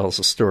time he tells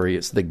the story,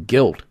 it's the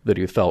guilt that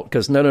he felt.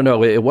 Because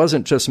no, it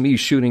wasn't just me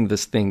shooting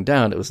this thing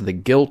down. It was the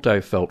guilt I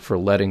felt for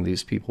letting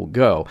these people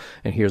go.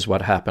 And here's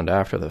what happened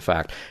after the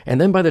fact. And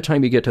then by the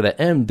time you get to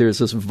the end, there's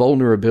this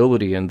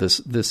vulnerability and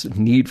this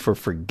need for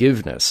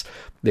forgiveness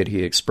that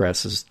he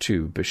expresses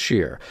to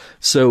Bashir.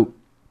 So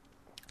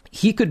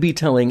he could be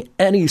telling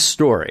any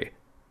story,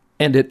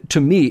 and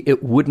to me,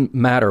 it wouldn't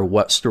matter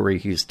what story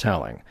he's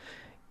telling.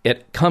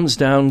 It comes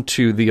down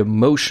to the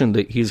emotion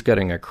that he's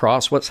getting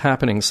across, what's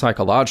happening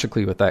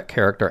psychologically with that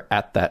character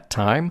at that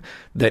time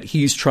that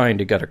he's trying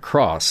to get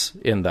across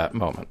in that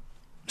moment.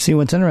 See,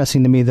 what's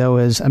interesting to me, though,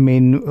 is, I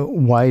mean,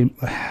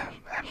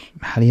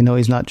 how do you know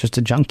he's not just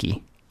a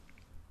junkie?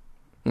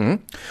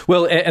 Mm-hmm.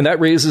 Well, and that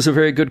raises a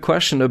very good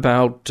question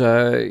about,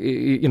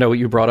 what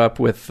you brought up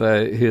with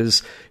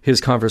his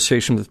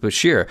conversation with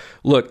Bashir.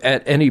 Look,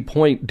 at any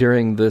point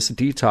during this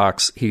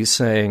detox, he's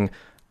saying,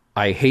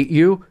 I hate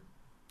you,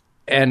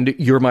 and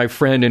you're my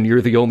friend, and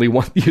you're the only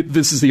one.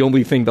 This is the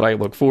only thing that I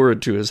look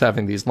forward to, is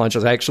having these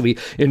lunches. I actually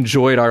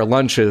enjoyed our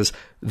lunches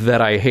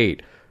that I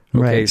hate.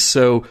 Okay, right.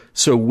 So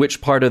which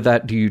part of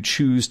that do you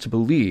choose to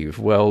believe?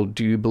 Well,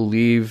 do you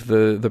believe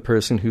the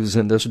person who's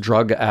in this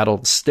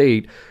drug-addled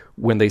state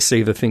when they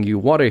say the thing you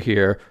want to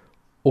hear,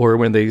 or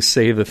when they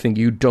say the thing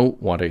you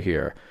don't want to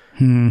hear?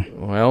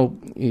 Well,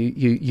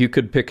 you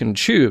could pick and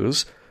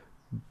choose.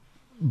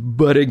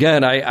 But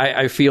again,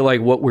 I feel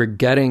like what we're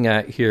getting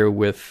at here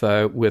with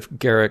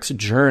Garak's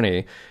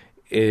journey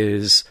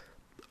is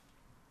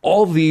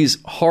all these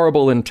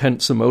horrible,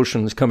 intense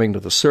emotions coming to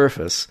the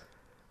surface,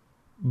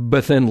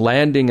 but then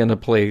landing in a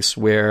place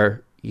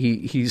where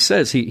he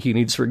says he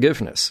needs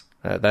forgiveness.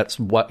 That's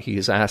what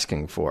he's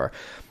asking for.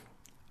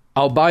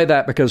 I'll buy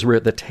that because we're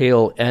at the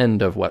tail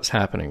end of what's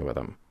happening with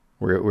him.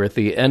 We're at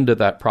the end of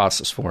that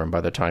process for him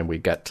by the time we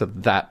get to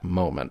that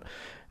moment.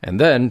 And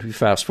then we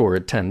fast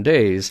forward 10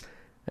 days,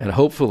 and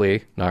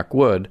hopefully, knock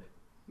wood,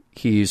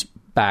 he's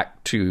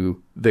back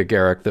to the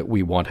Garak that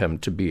we want him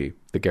to be,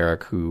 the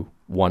Garak who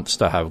wants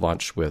to have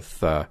lunch with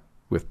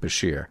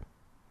Bashir.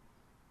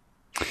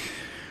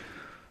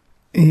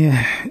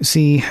 Yeah,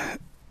 see,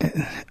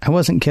 I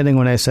wasn't kidding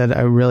when I said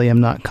I really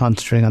am not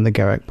concentrating on the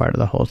Garak part of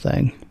the whole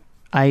thing.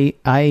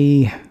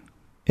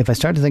 If I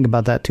start to think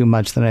about that too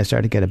much, then I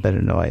start to get a bit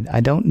annoyed. I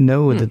don't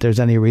know that there's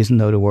any reason,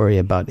 though, to worry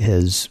about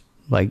his,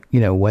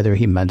 whether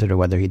he meant it or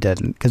whether he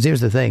didn't. Because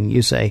here's the thing.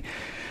 You say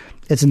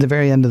it's in the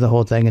very end of the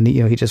whole thing, and,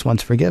 he just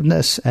wants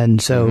forgiveness.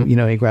 And so,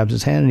 he grabs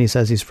his hand and he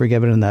says he's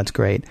forgiven, and that's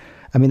great.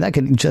 I mean, that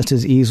could just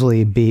as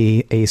easily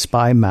be a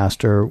spy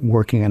master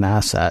working an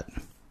asset.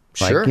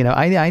 Sure.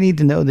 I need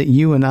to know that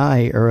you and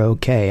I are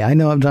okay. I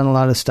know I've done a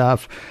lot of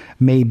stuff,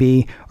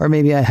 maybe, or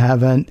maybe I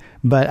haven't,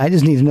 but I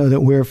just need to know that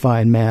we're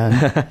fine, man.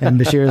 And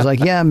Bashir is like,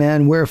 yeah,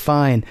 man, we're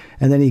fine.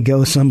 And then he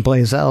goes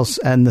someplace else,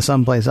 and the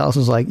someplace else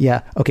is like,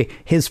 yeah, okay,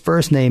 his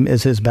first name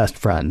is his best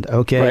friend.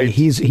 Okay. Right.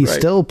 He's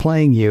still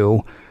playing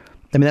you.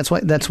 I mean, that's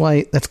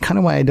kind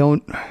of why I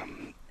don't.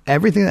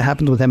 Everything that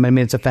happens with him, I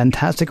mean, it's a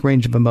fantastic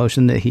range of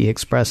emotion that he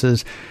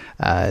expresses.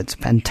 It's a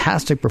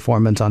fantastic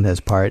performance on his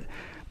part.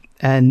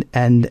 And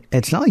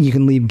it's not like you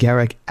can leave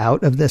Garak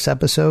out of this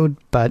episode,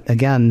 but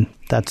again,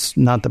 that's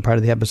not the part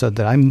of the episode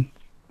that I'm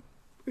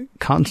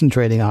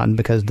concentrating on,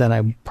 because then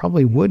I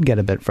probably would get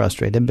a bit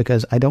frustrated,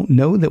 because I don't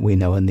know that we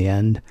know in the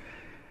end,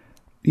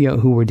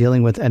 who we're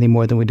dealing with any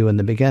more than we do in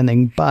the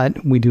beginning,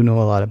 but we do know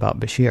a lot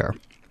about Bashir.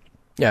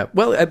 Yeah,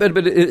 well,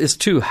 but it's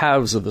two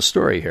halves of the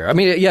story here. I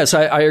mean, yes,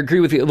 I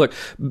agree with you. Look,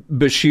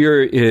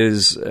 Bashir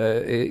is,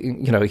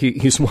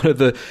 he's one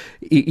of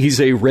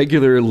he's a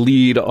regular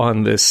lead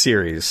on this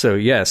series. So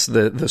yes,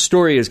 the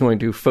story is going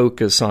to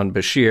focus on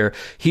Bashir.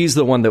 He's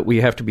the one that we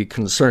have to be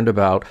concerned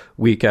about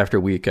week after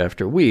week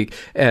after week.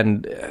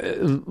 And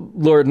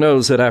Lord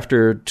knows that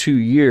after 2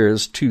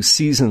 years, 2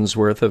 seasons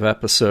worth of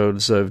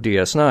episodes of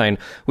DS9,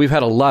 we've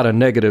had a lot of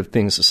negative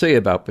things to say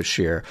about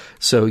Bashir.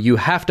 So you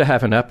have to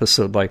have an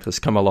episode like this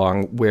come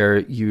along where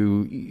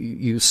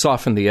you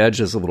soften the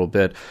edges a little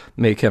bit,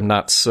 make him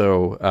not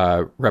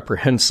so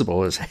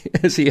reprehensible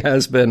as he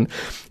has been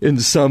in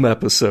some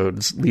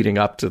episodes leading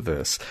up to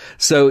this.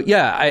 So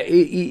yeah,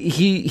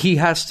 he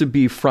has to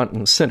be front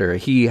and center.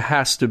 He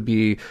has to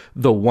be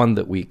the one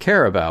that we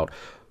care about.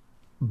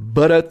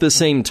 But at the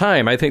same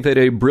time, I think they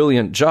did a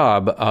brilliant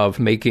job of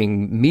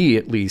making me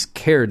at least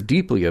care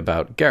deeply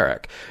about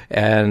Garak.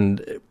 And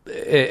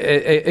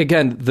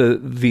again,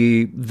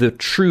 the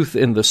truth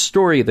in the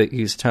story that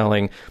he's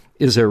telling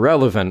is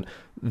irrelevant.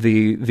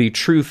 The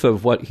truth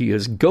of what he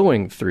is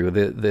going through,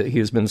 that he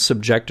has been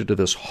subjected to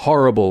this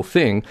horrible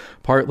thing,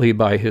 partly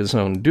by his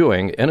own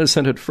doing.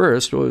 Innocent at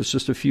first, it was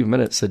just a few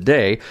minutes a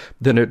day,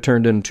 then it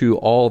turned into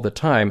all the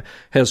time,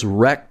 has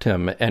wrecked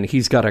him, and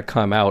he's got to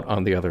come out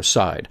on the other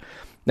side.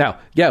 Now,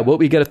 yeah, what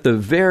we get at the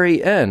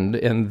very end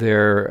in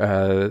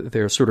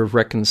their sort of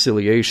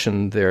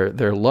reconciliation,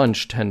 their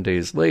lunch 10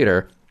 days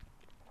later,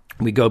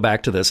 we go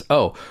back to this.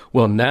 Oh,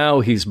 well,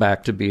 now he's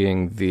back to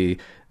being the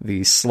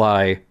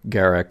sly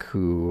Garak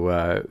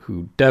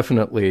who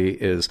definitely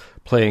is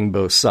playing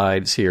both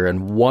sides here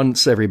and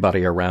wants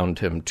everybody around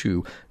him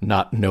to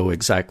not know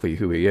exactly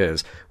who he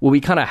is. Well,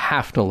 we kind of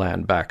have to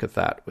land back at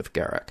that with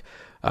Garak.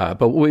 But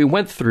what we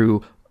went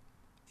through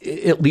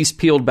at least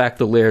peeled back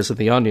the layers of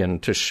the onion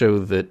to show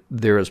that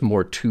there is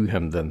more to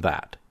him than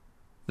that.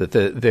 That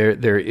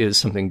there is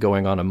something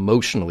going on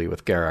emotionally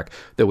with Garak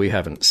that we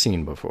haven't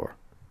seen before.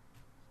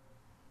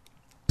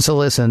 So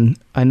listen,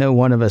 I know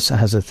one of us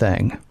has a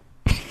thing.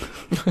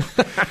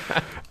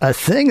 A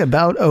thing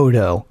about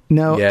Odo.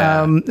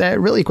 Now,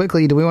 really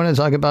quickly, do we want to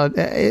talk about,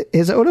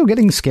 is Odo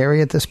getting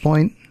scary at this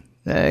point?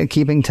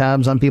 Keeping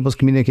tabs on people's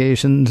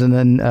communications, and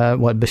then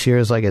Bashir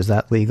is like, is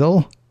that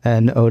legal?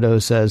 And Odo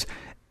says,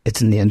 it's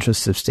in the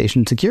interest of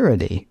station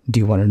security. Do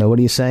you want to know what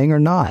he's saying or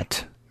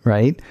not?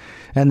 Right?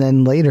 And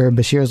then later,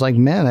 Bashir's like,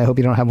 man, I hope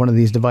you don't have one of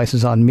these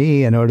devices on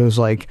me. And Odo's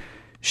like,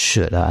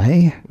 should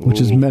I?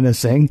 Which is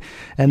menacing.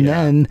 And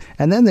then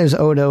there's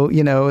Odo,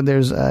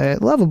 there's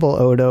lovable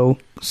Odo,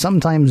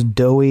 sometimes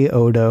doughy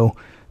Odo,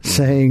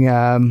 saying,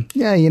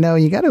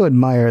 you got to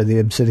admire the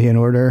Obsidian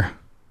Order.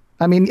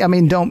 I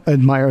mean, don't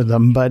admire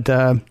them, but,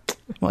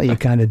 well, you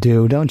kind of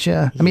do, don't you?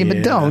 I mean,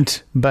 but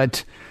don't.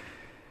 But,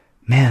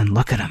 man,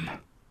 look at him.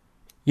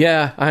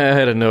 Yeah, I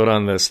had a note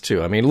on this,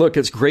 too. I mean, look,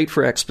 it's great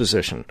for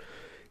exposition.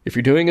 If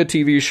you're doing a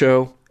TV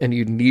show and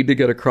you need to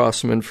get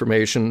across some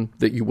information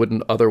that you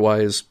wouldn't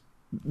otherwise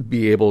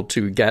be able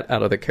to get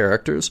out of the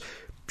characters,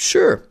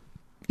 sure,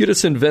 you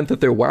just invent that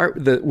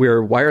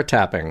we're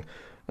wiretapping,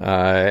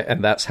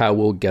 and that's how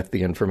we'll get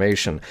the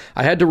information.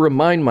 I had to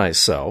remind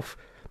myself,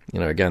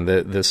 again,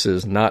 that this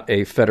is not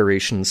a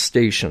Federation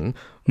station.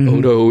 Mm-hmm.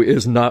 Odo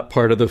is not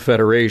part of the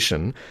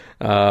Federation.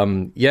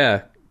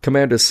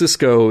 Commander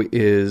Sisko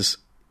is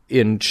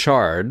in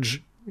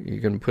charge.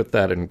 You can put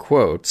that in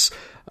quotes.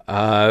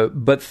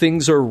 but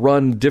things are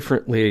run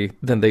differently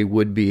than they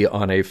would be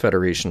on a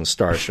Federation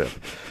starship.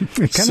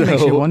 It kind of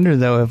makes you wonder,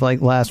 though, if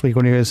like last week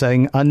when he was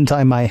saying,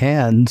 untie my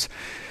hands,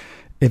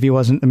 if he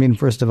wasn't, I mean,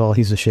 first of all,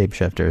 he's a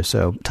shapeshifter,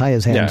 so tie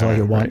his hands all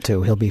you want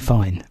to, he'll be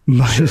fine.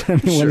 But sure, I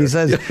mean,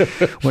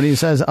 when he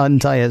says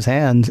untie his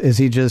hands, is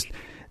he just,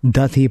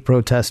 doth he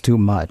protest too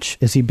much?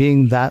 Is he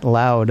being that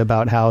loud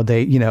about how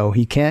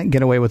he can't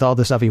get away with all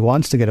the stuff he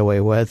wants to get away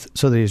with,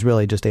 so that he's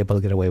really just able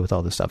to get away with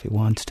all the stuff he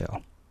wants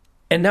to?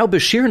 And now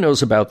Bashir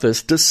knows about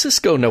this. Does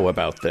Sisko know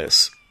about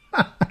this?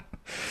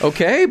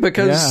 Okay,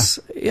 because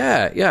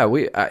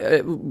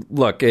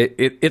look,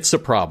 it's a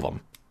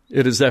problem.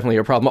 It is definitely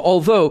a problem.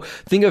 Although,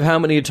 think of how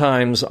many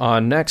times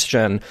on Next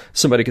Gen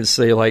somebody could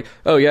say like,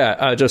 "Oh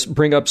yeah, just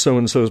bring up so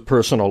and so's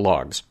personal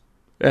logs,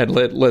 and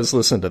let's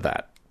listen to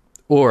that."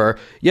 Or,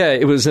 yeah,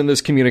 it was in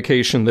this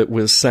communication that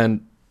was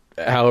sent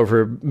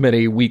however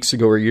many weeks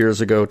ago or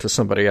years ago to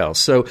somebody else.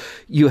 So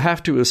you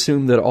have to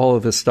assume that all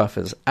of this stuff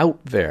is out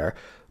there,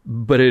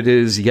 but it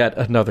is yet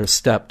another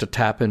step to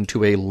tap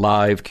into a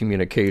live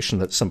communication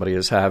that somebody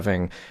is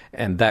having,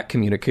 and that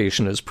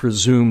communication is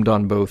presumed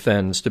on both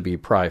ends to be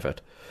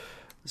private.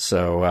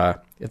 So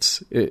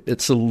it's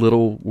a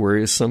little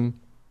worrisome.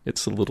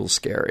 It's a little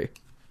scary.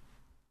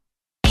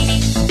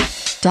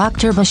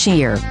 Dr.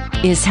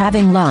 Bashir is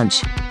having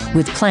lunch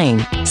with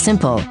plain,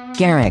 simple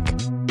Garak.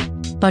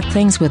 But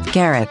things with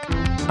Garak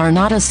are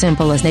not as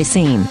simple as they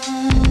seem.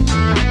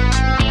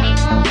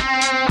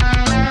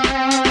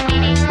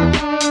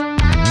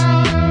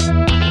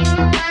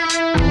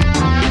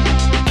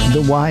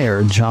 The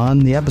Wire, John.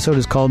 The episode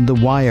is called The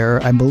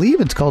Wire. I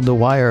believe it's called The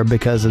Wire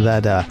because of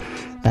that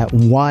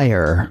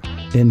wire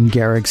in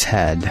Garak's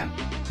head.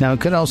 Now, it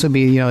could also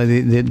be,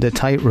 the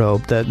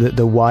tightrope,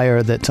 the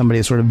wire that somebody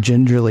is sort of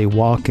gingerly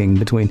walking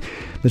between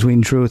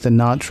truth and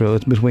not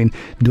truth, between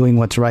doing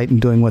what's right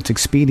and doing what's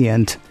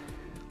expedient.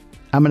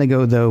 I'm going to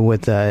go, though,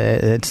 with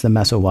it's the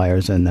mess of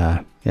wires in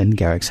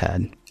Garak's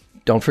head.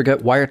 Don't forget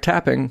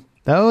wiretapping.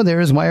 Oh, there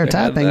is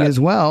wiretapping as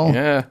well.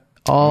 Yeah.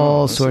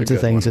 All sorts of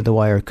things that the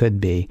wire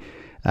could be.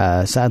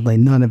 Sadly,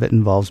 none of it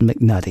involves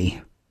McNutty.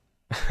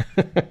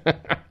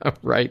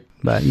 Right.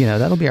 But,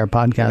 that'll be our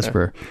podcast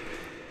for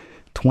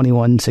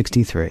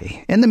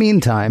 2163. In the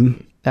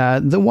meantime,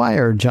 The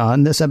Wire,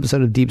 John, this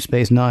episode of Deep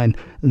Space Nine,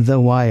 The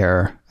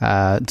Wire.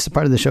 It's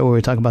part of the show where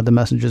we talk about the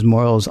messenger's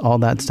morals, all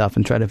that stuff,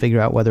 and try to figure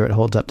out whether it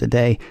holds up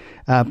today.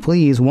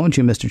 Please, won't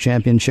you, Mr.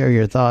 Champion, share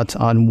your thoughts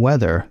on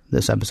whether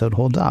this episode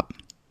holds up?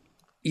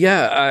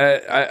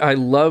 Yeah, I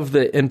love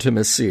the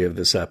intimacy of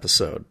this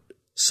episode.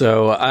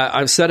 So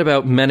I've said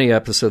about many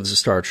episodes of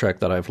Star Trek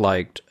that I've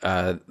liked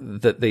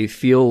that they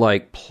feel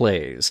like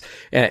plays.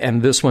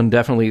 And this one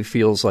definitely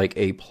feels like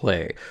a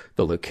play.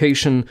 The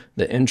location,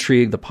 the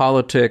intrigue, the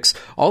politics,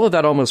 all of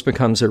that almost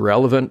becomes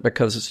irrelevant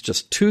because it's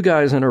just two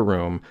guys in a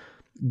room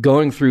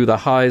going through the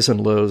highs and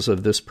lows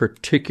of this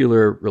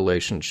particular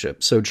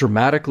relationship. So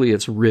dramatically,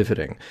 it's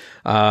riveting.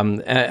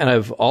 And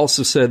I've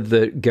also said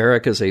that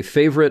Garak is a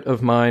favorite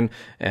of mine,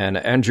 and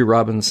Andrew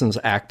Robinson's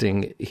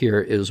acting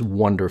here is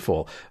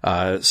wonderful.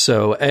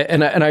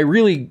 And I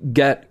really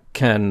get,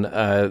 Ken,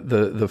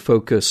 the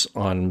focus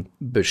on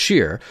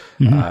Bashir,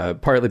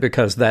 partly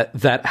because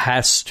that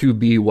has to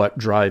be what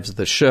drives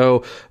the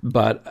show.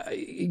 But,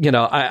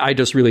 I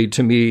just really,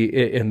 to me,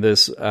 in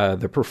this,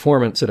 the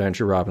performance that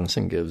Andrew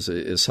Robinson gives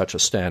is such a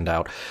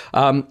standout.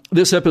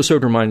 This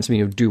episode reminds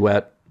me of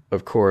Duet,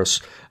 of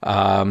course.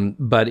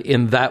 But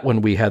in that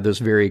one, we had this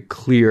very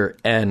clear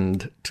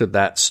end to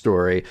that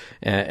story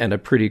and a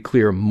pretty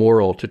clear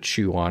moral to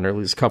chew on, or at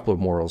least a couple of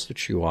morals to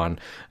chew on.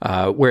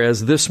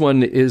 Whereas this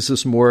one is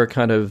this more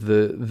kind of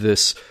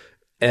this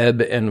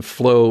ebb and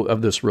flow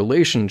of this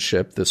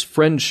relationship, this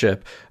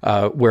friendship,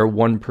 where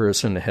one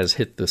person has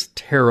hit this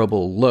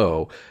terrible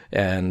low.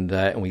 And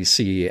we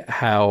see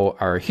how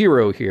our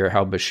hero here,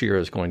 how Bashir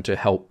is going to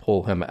help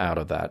pull him out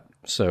of that.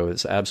 So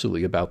it's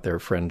absolutely about their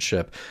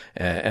friendship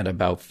and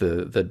about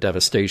the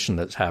devastation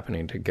that's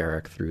happening to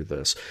Garak through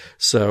this.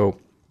 So,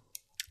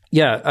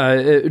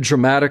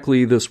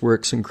 dramatically, this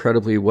works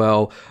incredibly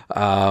well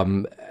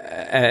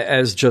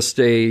as just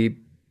a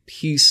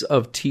piece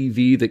of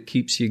TV that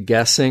keeps you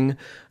guessing.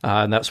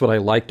 And that's what I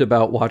liked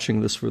about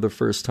watching this for the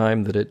first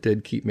time, that it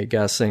did keep me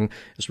guessing.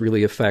 It's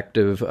really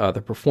effective.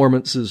 The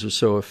performances are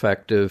so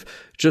effective.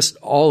 Just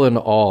all in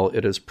all,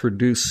 it is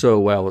produced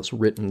so well. It's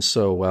written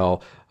so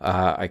well.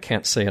 I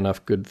can't say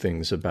enough good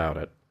things about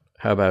it.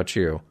 How about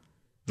you?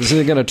 This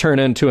isn't going to turn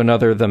into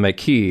another The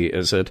Maquis,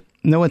 is it?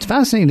 No, what's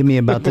fascinating to me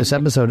about this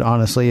episode,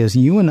 honestly, is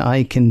you and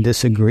I can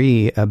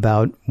disagree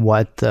about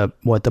what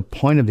the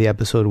point of the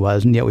episode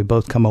was, and yet we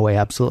both come away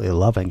absolutely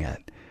loving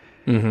it.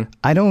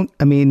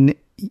 Mm-hmm.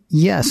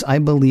 Yes, I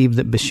believe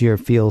that Bashir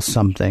feels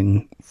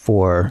something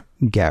for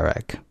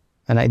Garak.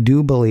 And I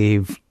do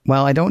believe,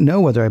 well, I don't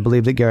know whether I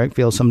believe that Garak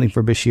feels something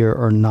for Bashir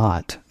or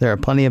not. There are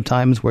plenty of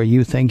times where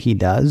you think he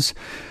does.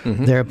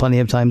 Mm-hmm. There are plenty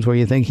of times where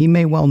you think he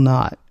may well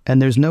not.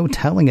 And there's no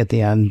telling at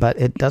the end, but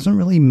it doesn't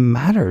really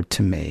matter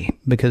to me,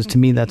 because to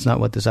me, that's not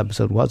what this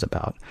episode was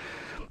about.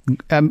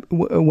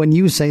 When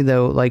you say,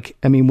 though, like,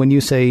 I mean, when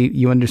you say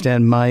you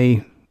understand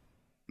my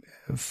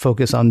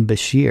focus on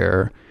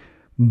Bashir,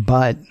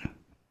 but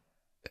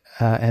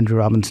Andrew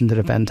Robinson did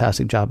a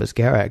fantastic job as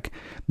Garak,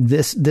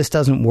 this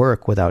doesn't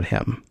work without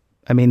him.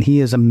 I mean, he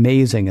is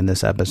amazing in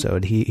this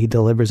episode. He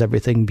delivers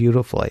everything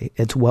beautifully.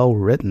 It's well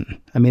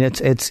written. I mean,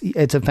 it's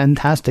a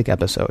fantastic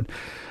episode.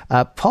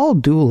 Paul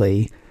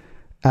Dooley,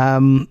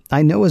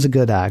 I know is a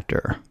good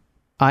actor.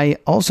 I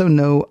also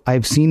know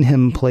I've seen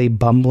him play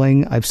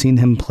bumbling. I've seen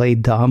him play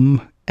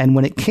dumb. And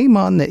when it came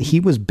on that he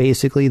was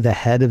basically the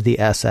head of the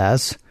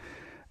SS,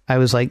 I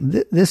was like,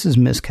 this is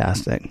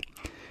miscasting.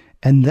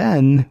 And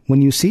then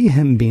when you see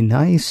him be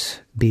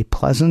nice, be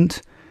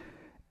pleasant,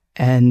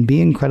 and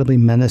be incredibly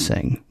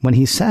menacing, when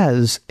he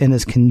says in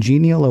as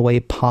congenial a way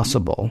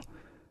possible,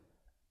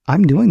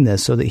 I'm doing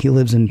this so that he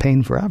lives in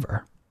pain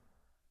forever.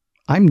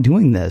 I'm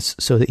doing this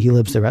so that he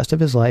lives the rest of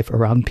his life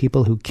around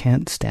people who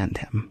can't stand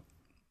him.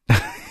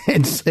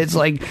 It's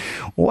like,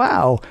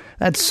 wow,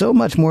 that's so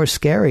much more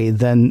scary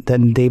than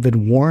David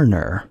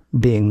Warner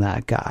being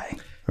that guy,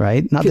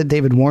 right? Not that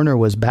David Warner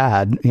was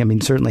bad. I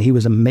mean, certainly he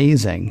was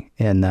amazing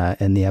in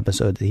the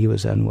episode that he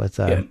was in with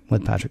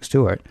Patrick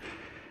Stewart.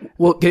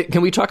 Well,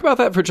 can we talk about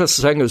that for just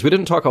a second? Because we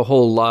didn't talk a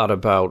whole lot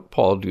about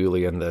Paul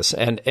Dooley in this,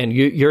 and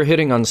you're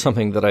hitting on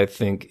something that I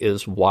think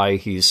is why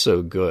he's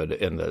so good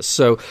in this.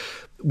 So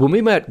when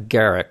we met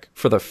Garak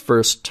for the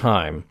first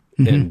time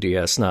in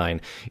DS9,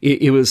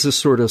 it was this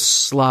sort of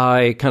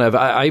sly kind of,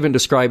 I even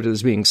described it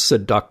as being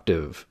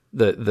seductive,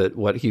 that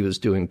what he was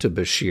doing to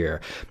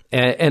Bashir.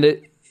 And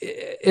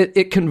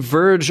it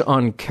converged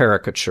on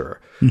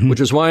caricature, which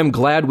is why I'm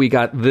glad we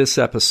got this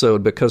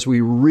episode, because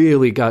we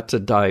really got to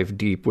dive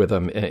deep with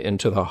him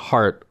into the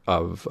heart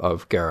of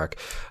Garak,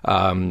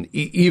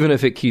 even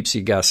if it keeps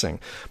you guessing.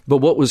 But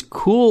what was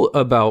cool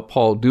about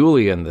Paul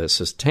Dooley in this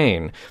as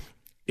Tain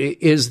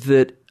is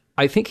that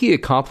I think he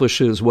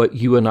accomplishes what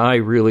you and I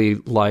really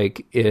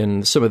like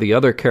in some of the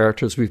other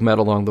characters we've met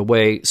along the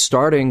way,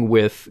 starting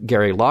with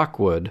Gary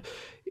Lockwood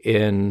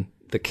in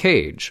The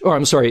Cage,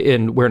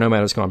 in Where No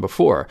Man Has Gone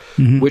Before,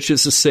 which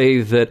is to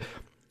say that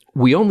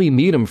we only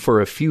meet him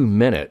for a few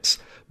minutes,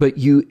 but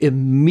you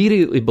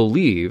immediately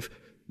believe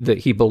that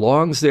he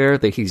belongs there,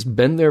 that he's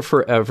been there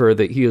forever,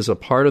 that he is a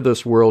part of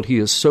this world. He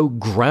is so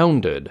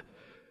grounded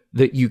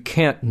that you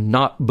can't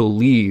not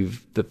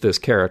believe that this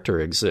character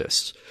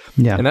exists.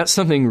 Yeah. And that's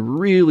something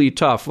really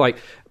tough. Like,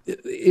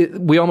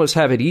 we almost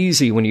have it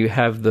easy when you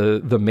have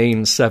the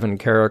main 7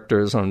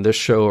 characters on this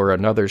show or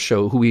another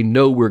show who we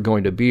know we're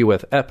going to be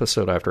with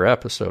episode after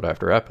episode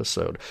after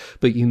episode.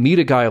 But you meet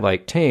a guy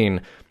like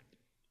Tain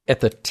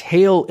at the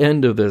tail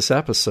end of this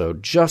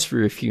episode, just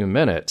for a few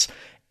minutes,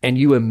 and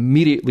you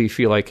immediately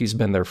feel like he's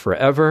been there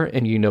forever,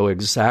 and you know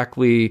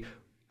exactly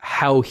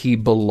how he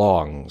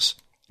belongs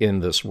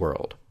in this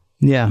world.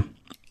 Yeah.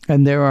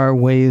 And there are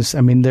ways,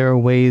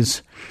 well,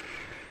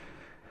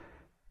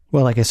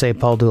 like I say,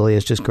 Paul Dooley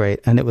is just great,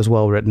 and it was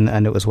well written,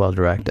 and it was well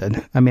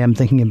directed. I mean, I'm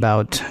thinking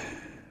about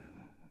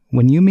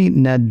when you meet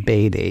Ned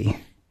Beatty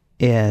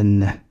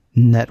in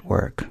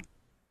Network.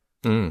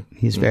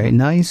 He's very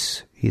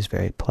nice. He's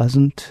very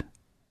pleasant.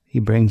 He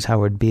brings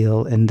Howard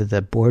Beale into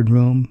the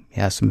boardroom.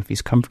 He asks him if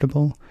he's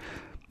comfortable.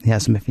 He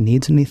asks him if he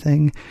needs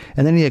anything.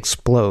 And then he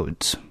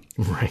explodes.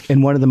 Right.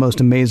 In one of the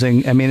most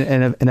amazing,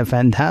 in a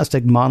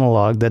fantastic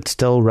monologue that's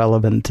still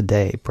relevant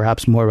today,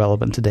 perhaps more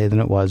relevant today than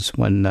it was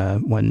when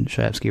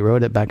Chayefsky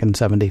wrote it back in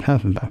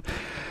 1970.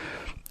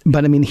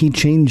 But I mean, he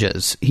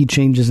changes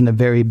in a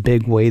very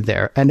big way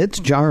there, and it's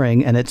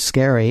jarring and it's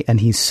scary, and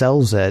he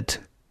sells it.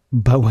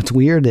 But what's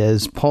weird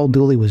is Paul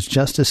Dooley was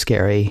just as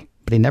scary,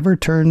 but he never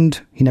turned.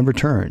 He never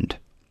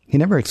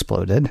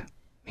exploded.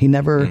 He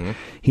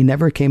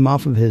never came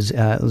off of his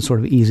sort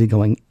of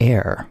easygoing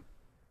air.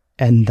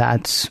 And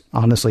that's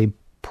honestly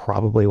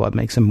probably what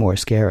makes him more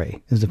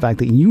scary, is the fact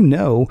that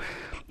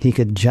he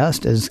could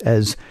just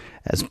as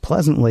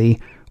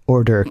pleasantly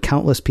order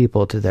countless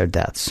people to their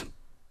deaths,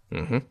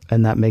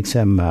 and that makes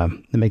him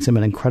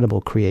an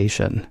incredible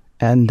creation.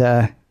 And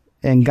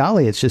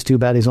golly, it's just too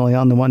bad he's only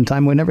on the one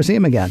time we never see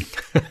him again.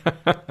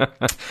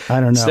 I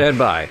don't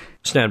know.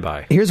 Stand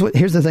by. Here's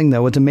the thing,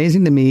 though. What's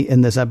amazing to me in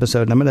this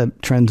episode, and I'm going to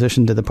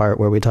transition to the part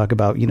where we talk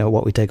about,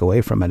 what we take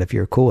away from it, if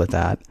you're cool with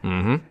that,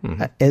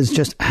 is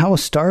just how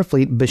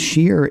Starfleet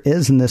Bashir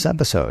is in this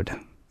episode.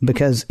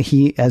 Because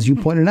he, as you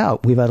pointed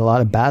out, we've had a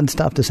lot of bad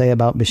stuff to say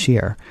about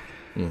Bashir.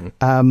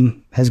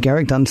 Has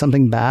Garak done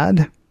something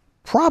bad?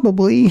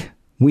 Probably.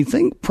 We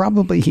think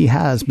probably he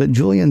has, but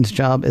Julian's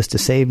job is to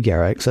save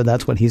Garak, so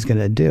that's what he's going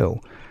to do.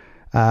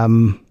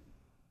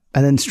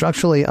 And then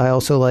structurally, I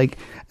also like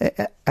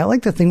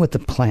the thing with the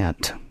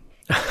plant.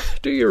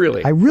 Do you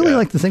really? I really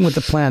like the thing with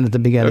the plant at the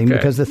beginning,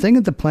 because the thing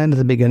at the plant at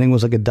the beginning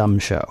was like a dumb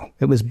show.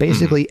 It was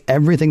basically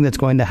everything that's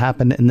going to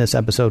happen in this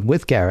episode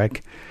with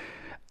Garak,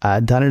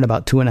 done in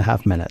about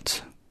 2.5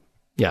 minutes.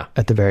 Yeah.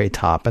 At the very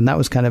top. And that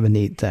was kind of a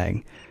neat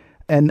thing.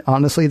 And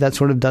honestly, that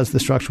sort of does the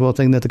structural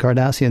thing that the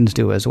Cardassians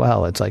do as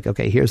well. It's like,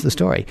 okay, here's the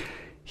story.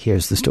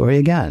 Here's the story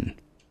again.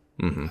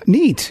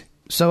 Neat.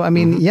 So, I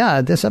mean,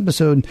 yeah, this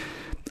episode,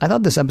 I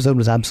thought this episode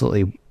was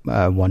absolutely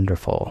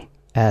wonderful.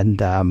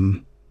 And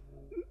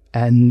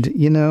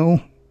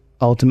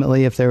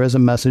ultimately, if there is a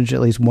message,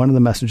 at least one of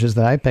the messages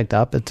that I picked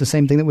up, it's the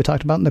same thing that we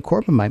talked about in the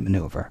Corbomite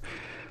maneuver.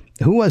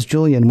 Who was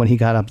Julian when he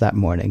got up that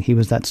morning? He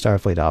was that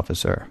Starfleet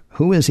officer.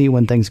 Who is he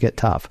when things get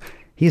tough?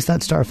 He's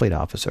that Starfleet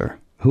officer.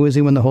 Who is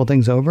he when the whole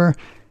thing's over?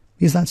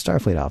 He's that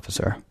Starfleet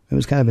officer. It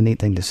was kind of a neat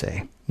thing to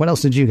see. What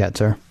else did you get,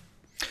 sir?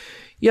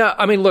 Yeah,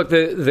 I mean, look,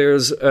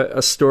 there's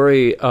a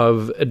story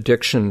of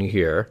addiction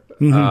here.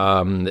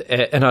 Mm-hmm.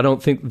 And I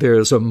don't think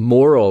there's a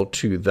moral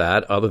to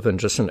that other than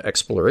just an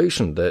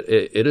exploration that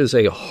it is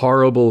a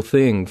horrible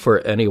thing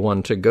for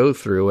anyone to go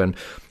through. And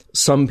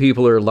some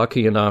people are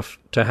lucky enough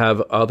to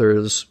have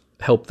others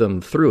help them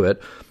through it.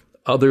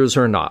 Others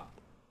are not.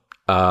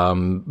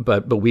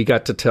 But we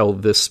got to tell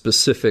this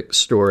specific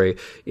story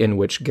in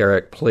which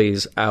Garak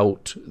plays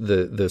out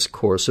this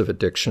course of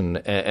addiction.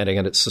 And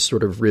again, it's just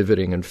sort of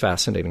riveting and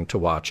fascinating to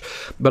watch.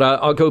 But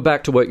I'll go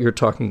back to what you're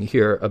talking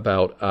here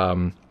about,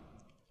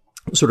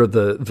 sort of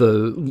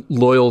the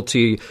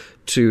loyalty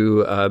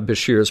to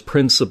Bashir's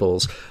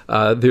principles.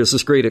 There's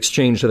this great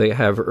exchange that they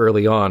have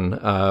early on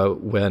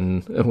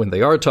when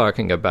they are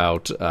talking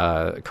about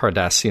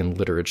Cardassian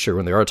literature,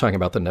 when they are talking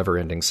about the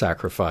never-ending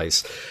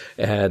sacrifice.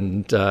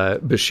 And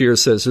Bashir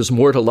says, there's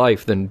more to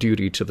life than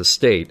duty to the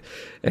state.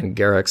 And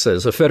Garak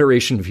says, a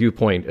Federation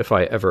viewpoint if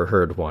I ever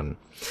heard one.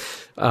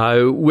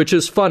 Which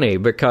is funny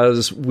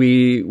because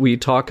we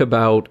talk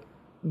about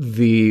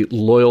the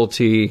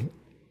loyalty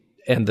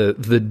and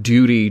the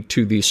duty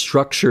to the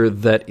structure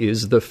that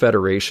is the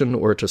Federation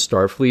or to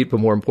Starfleet, but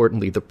more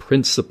importantly, the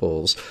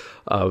principles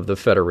of the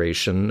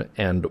Federation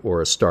and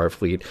or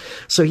Starfleet.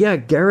 So yeah,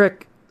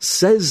 Garak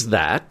says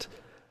that,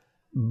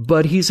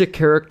 but he's a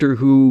character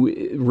who,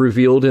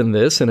 revealed in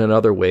this and in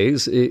other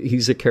ways,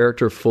 he's a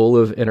character full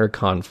of inner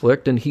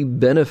conflict, and he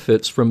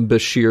benefits from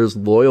Bashir's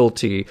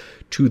loyalty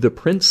to the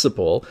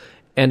principle.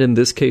 And in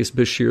this case,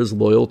 Bashir's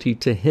loyalty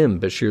to him,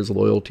 Bashir's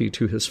loyalty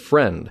to his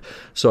friend.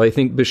 So I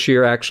think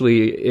Bashir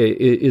actually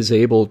is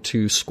able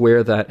to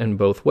square that in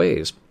both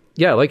ways.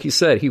 Yeah, like you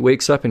said, he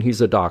wakes up and he's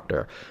a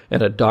doctor,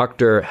 and a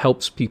doctor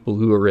helps people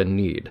who are in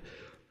need.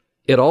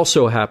 It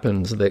also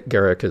happens that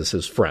Garak is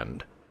his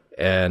friend,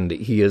 and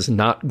he is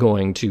not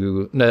going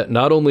to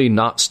not only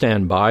not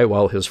stand by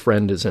while his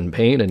friend is in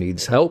pain and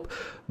needs help,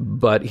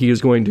 but he is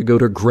going to go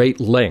to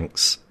great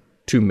lengths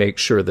to make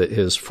sure that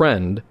his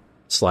friend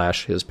 /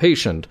 his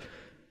patient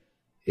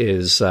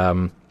is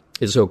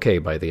okay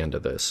by the end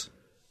of this.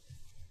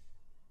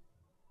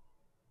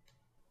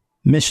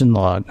 Mission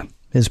Log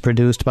is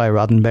produced by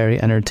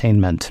Roddenberry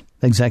Entertainment.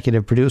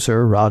 Executive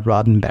producer Rod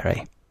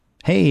Roddenberry.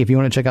 Hey, if you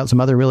want to check out some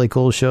other really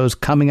cool shows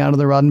coming out of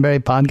the Roddenberry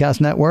Podcast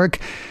Network,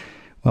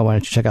 well, why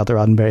don't you check out the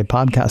Roddenberry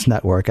Podcast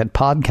Network at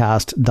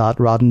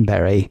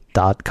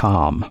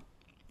podcast.roddenberry.com.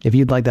 If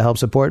you'd like to help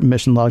support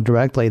Mission Log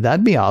directly,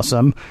 that'd be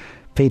awesome.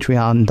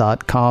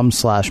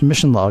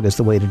 Patreon.com/missionlog is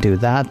the way to do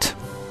that.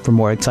 For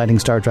more exciting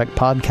Star Trek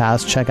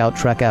podcasts, check out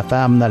Trek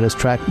FM, that is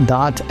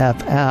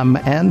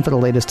trek.fm. And for the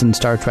latest in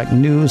Star Trek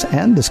news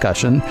and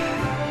discussion,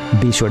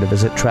 be sure to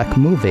visit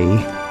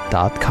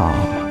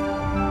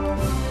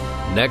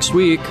trekmovie.com. Next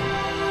week,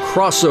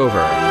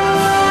 crossover.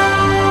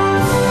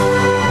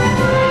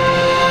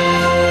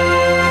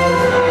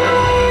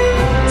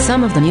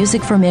 Some of the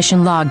music for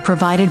Mission Log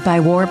provided by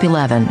Warp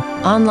 11,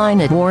 online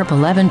at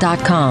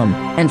warp11.com,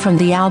 and from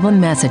the album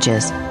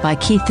Messages by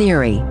Key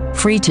Theory,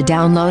 free to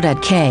download at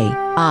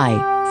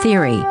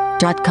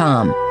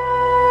kitheory.com.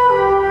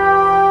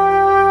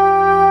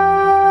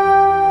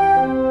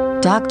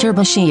 Dr.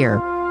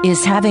 Bashir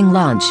is having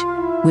lunch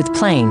with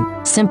plain,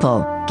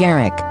 simple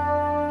Garak.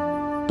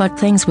 But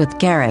things with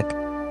Garak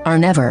are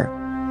never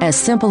as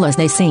simple as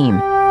they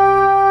seem.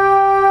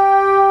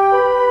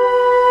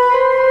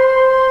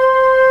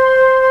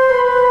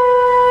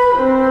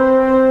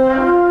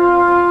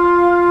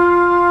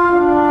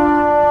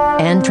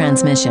 End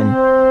transmission.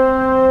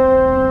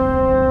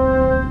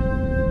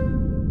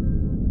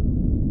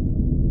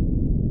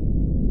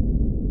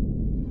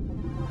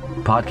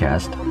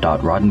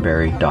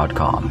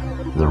 Podcast.roddenberry.com.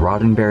 The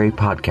Roddenberry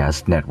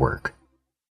Podcast Network.